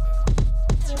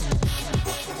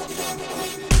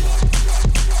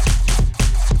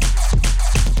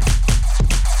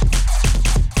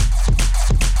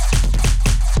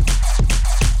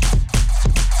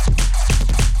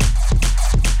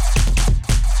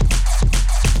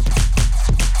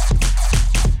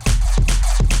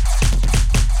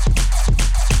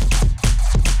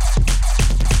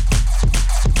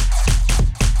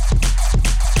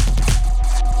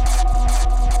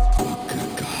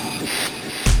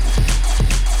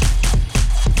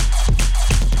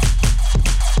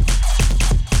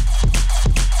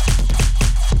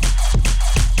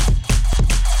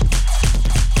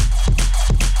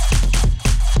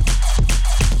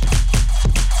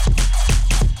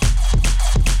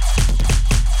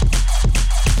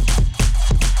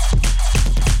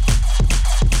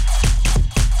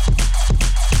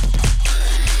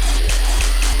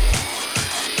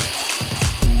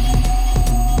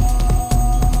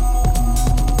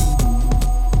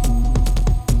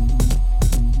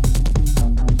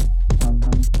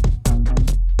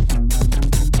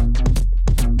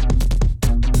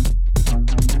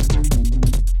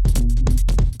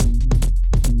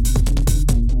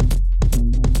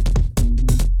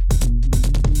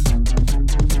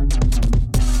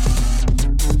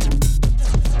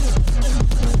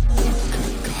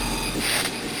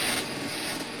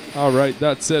 All right,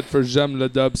 that's it for J'aime le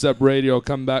Dubstep Radio.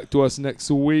 Come back to us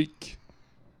next week.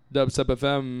 Dubstep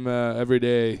FM every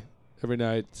day, every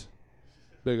night.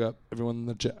 Big up everyone in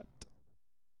the chat.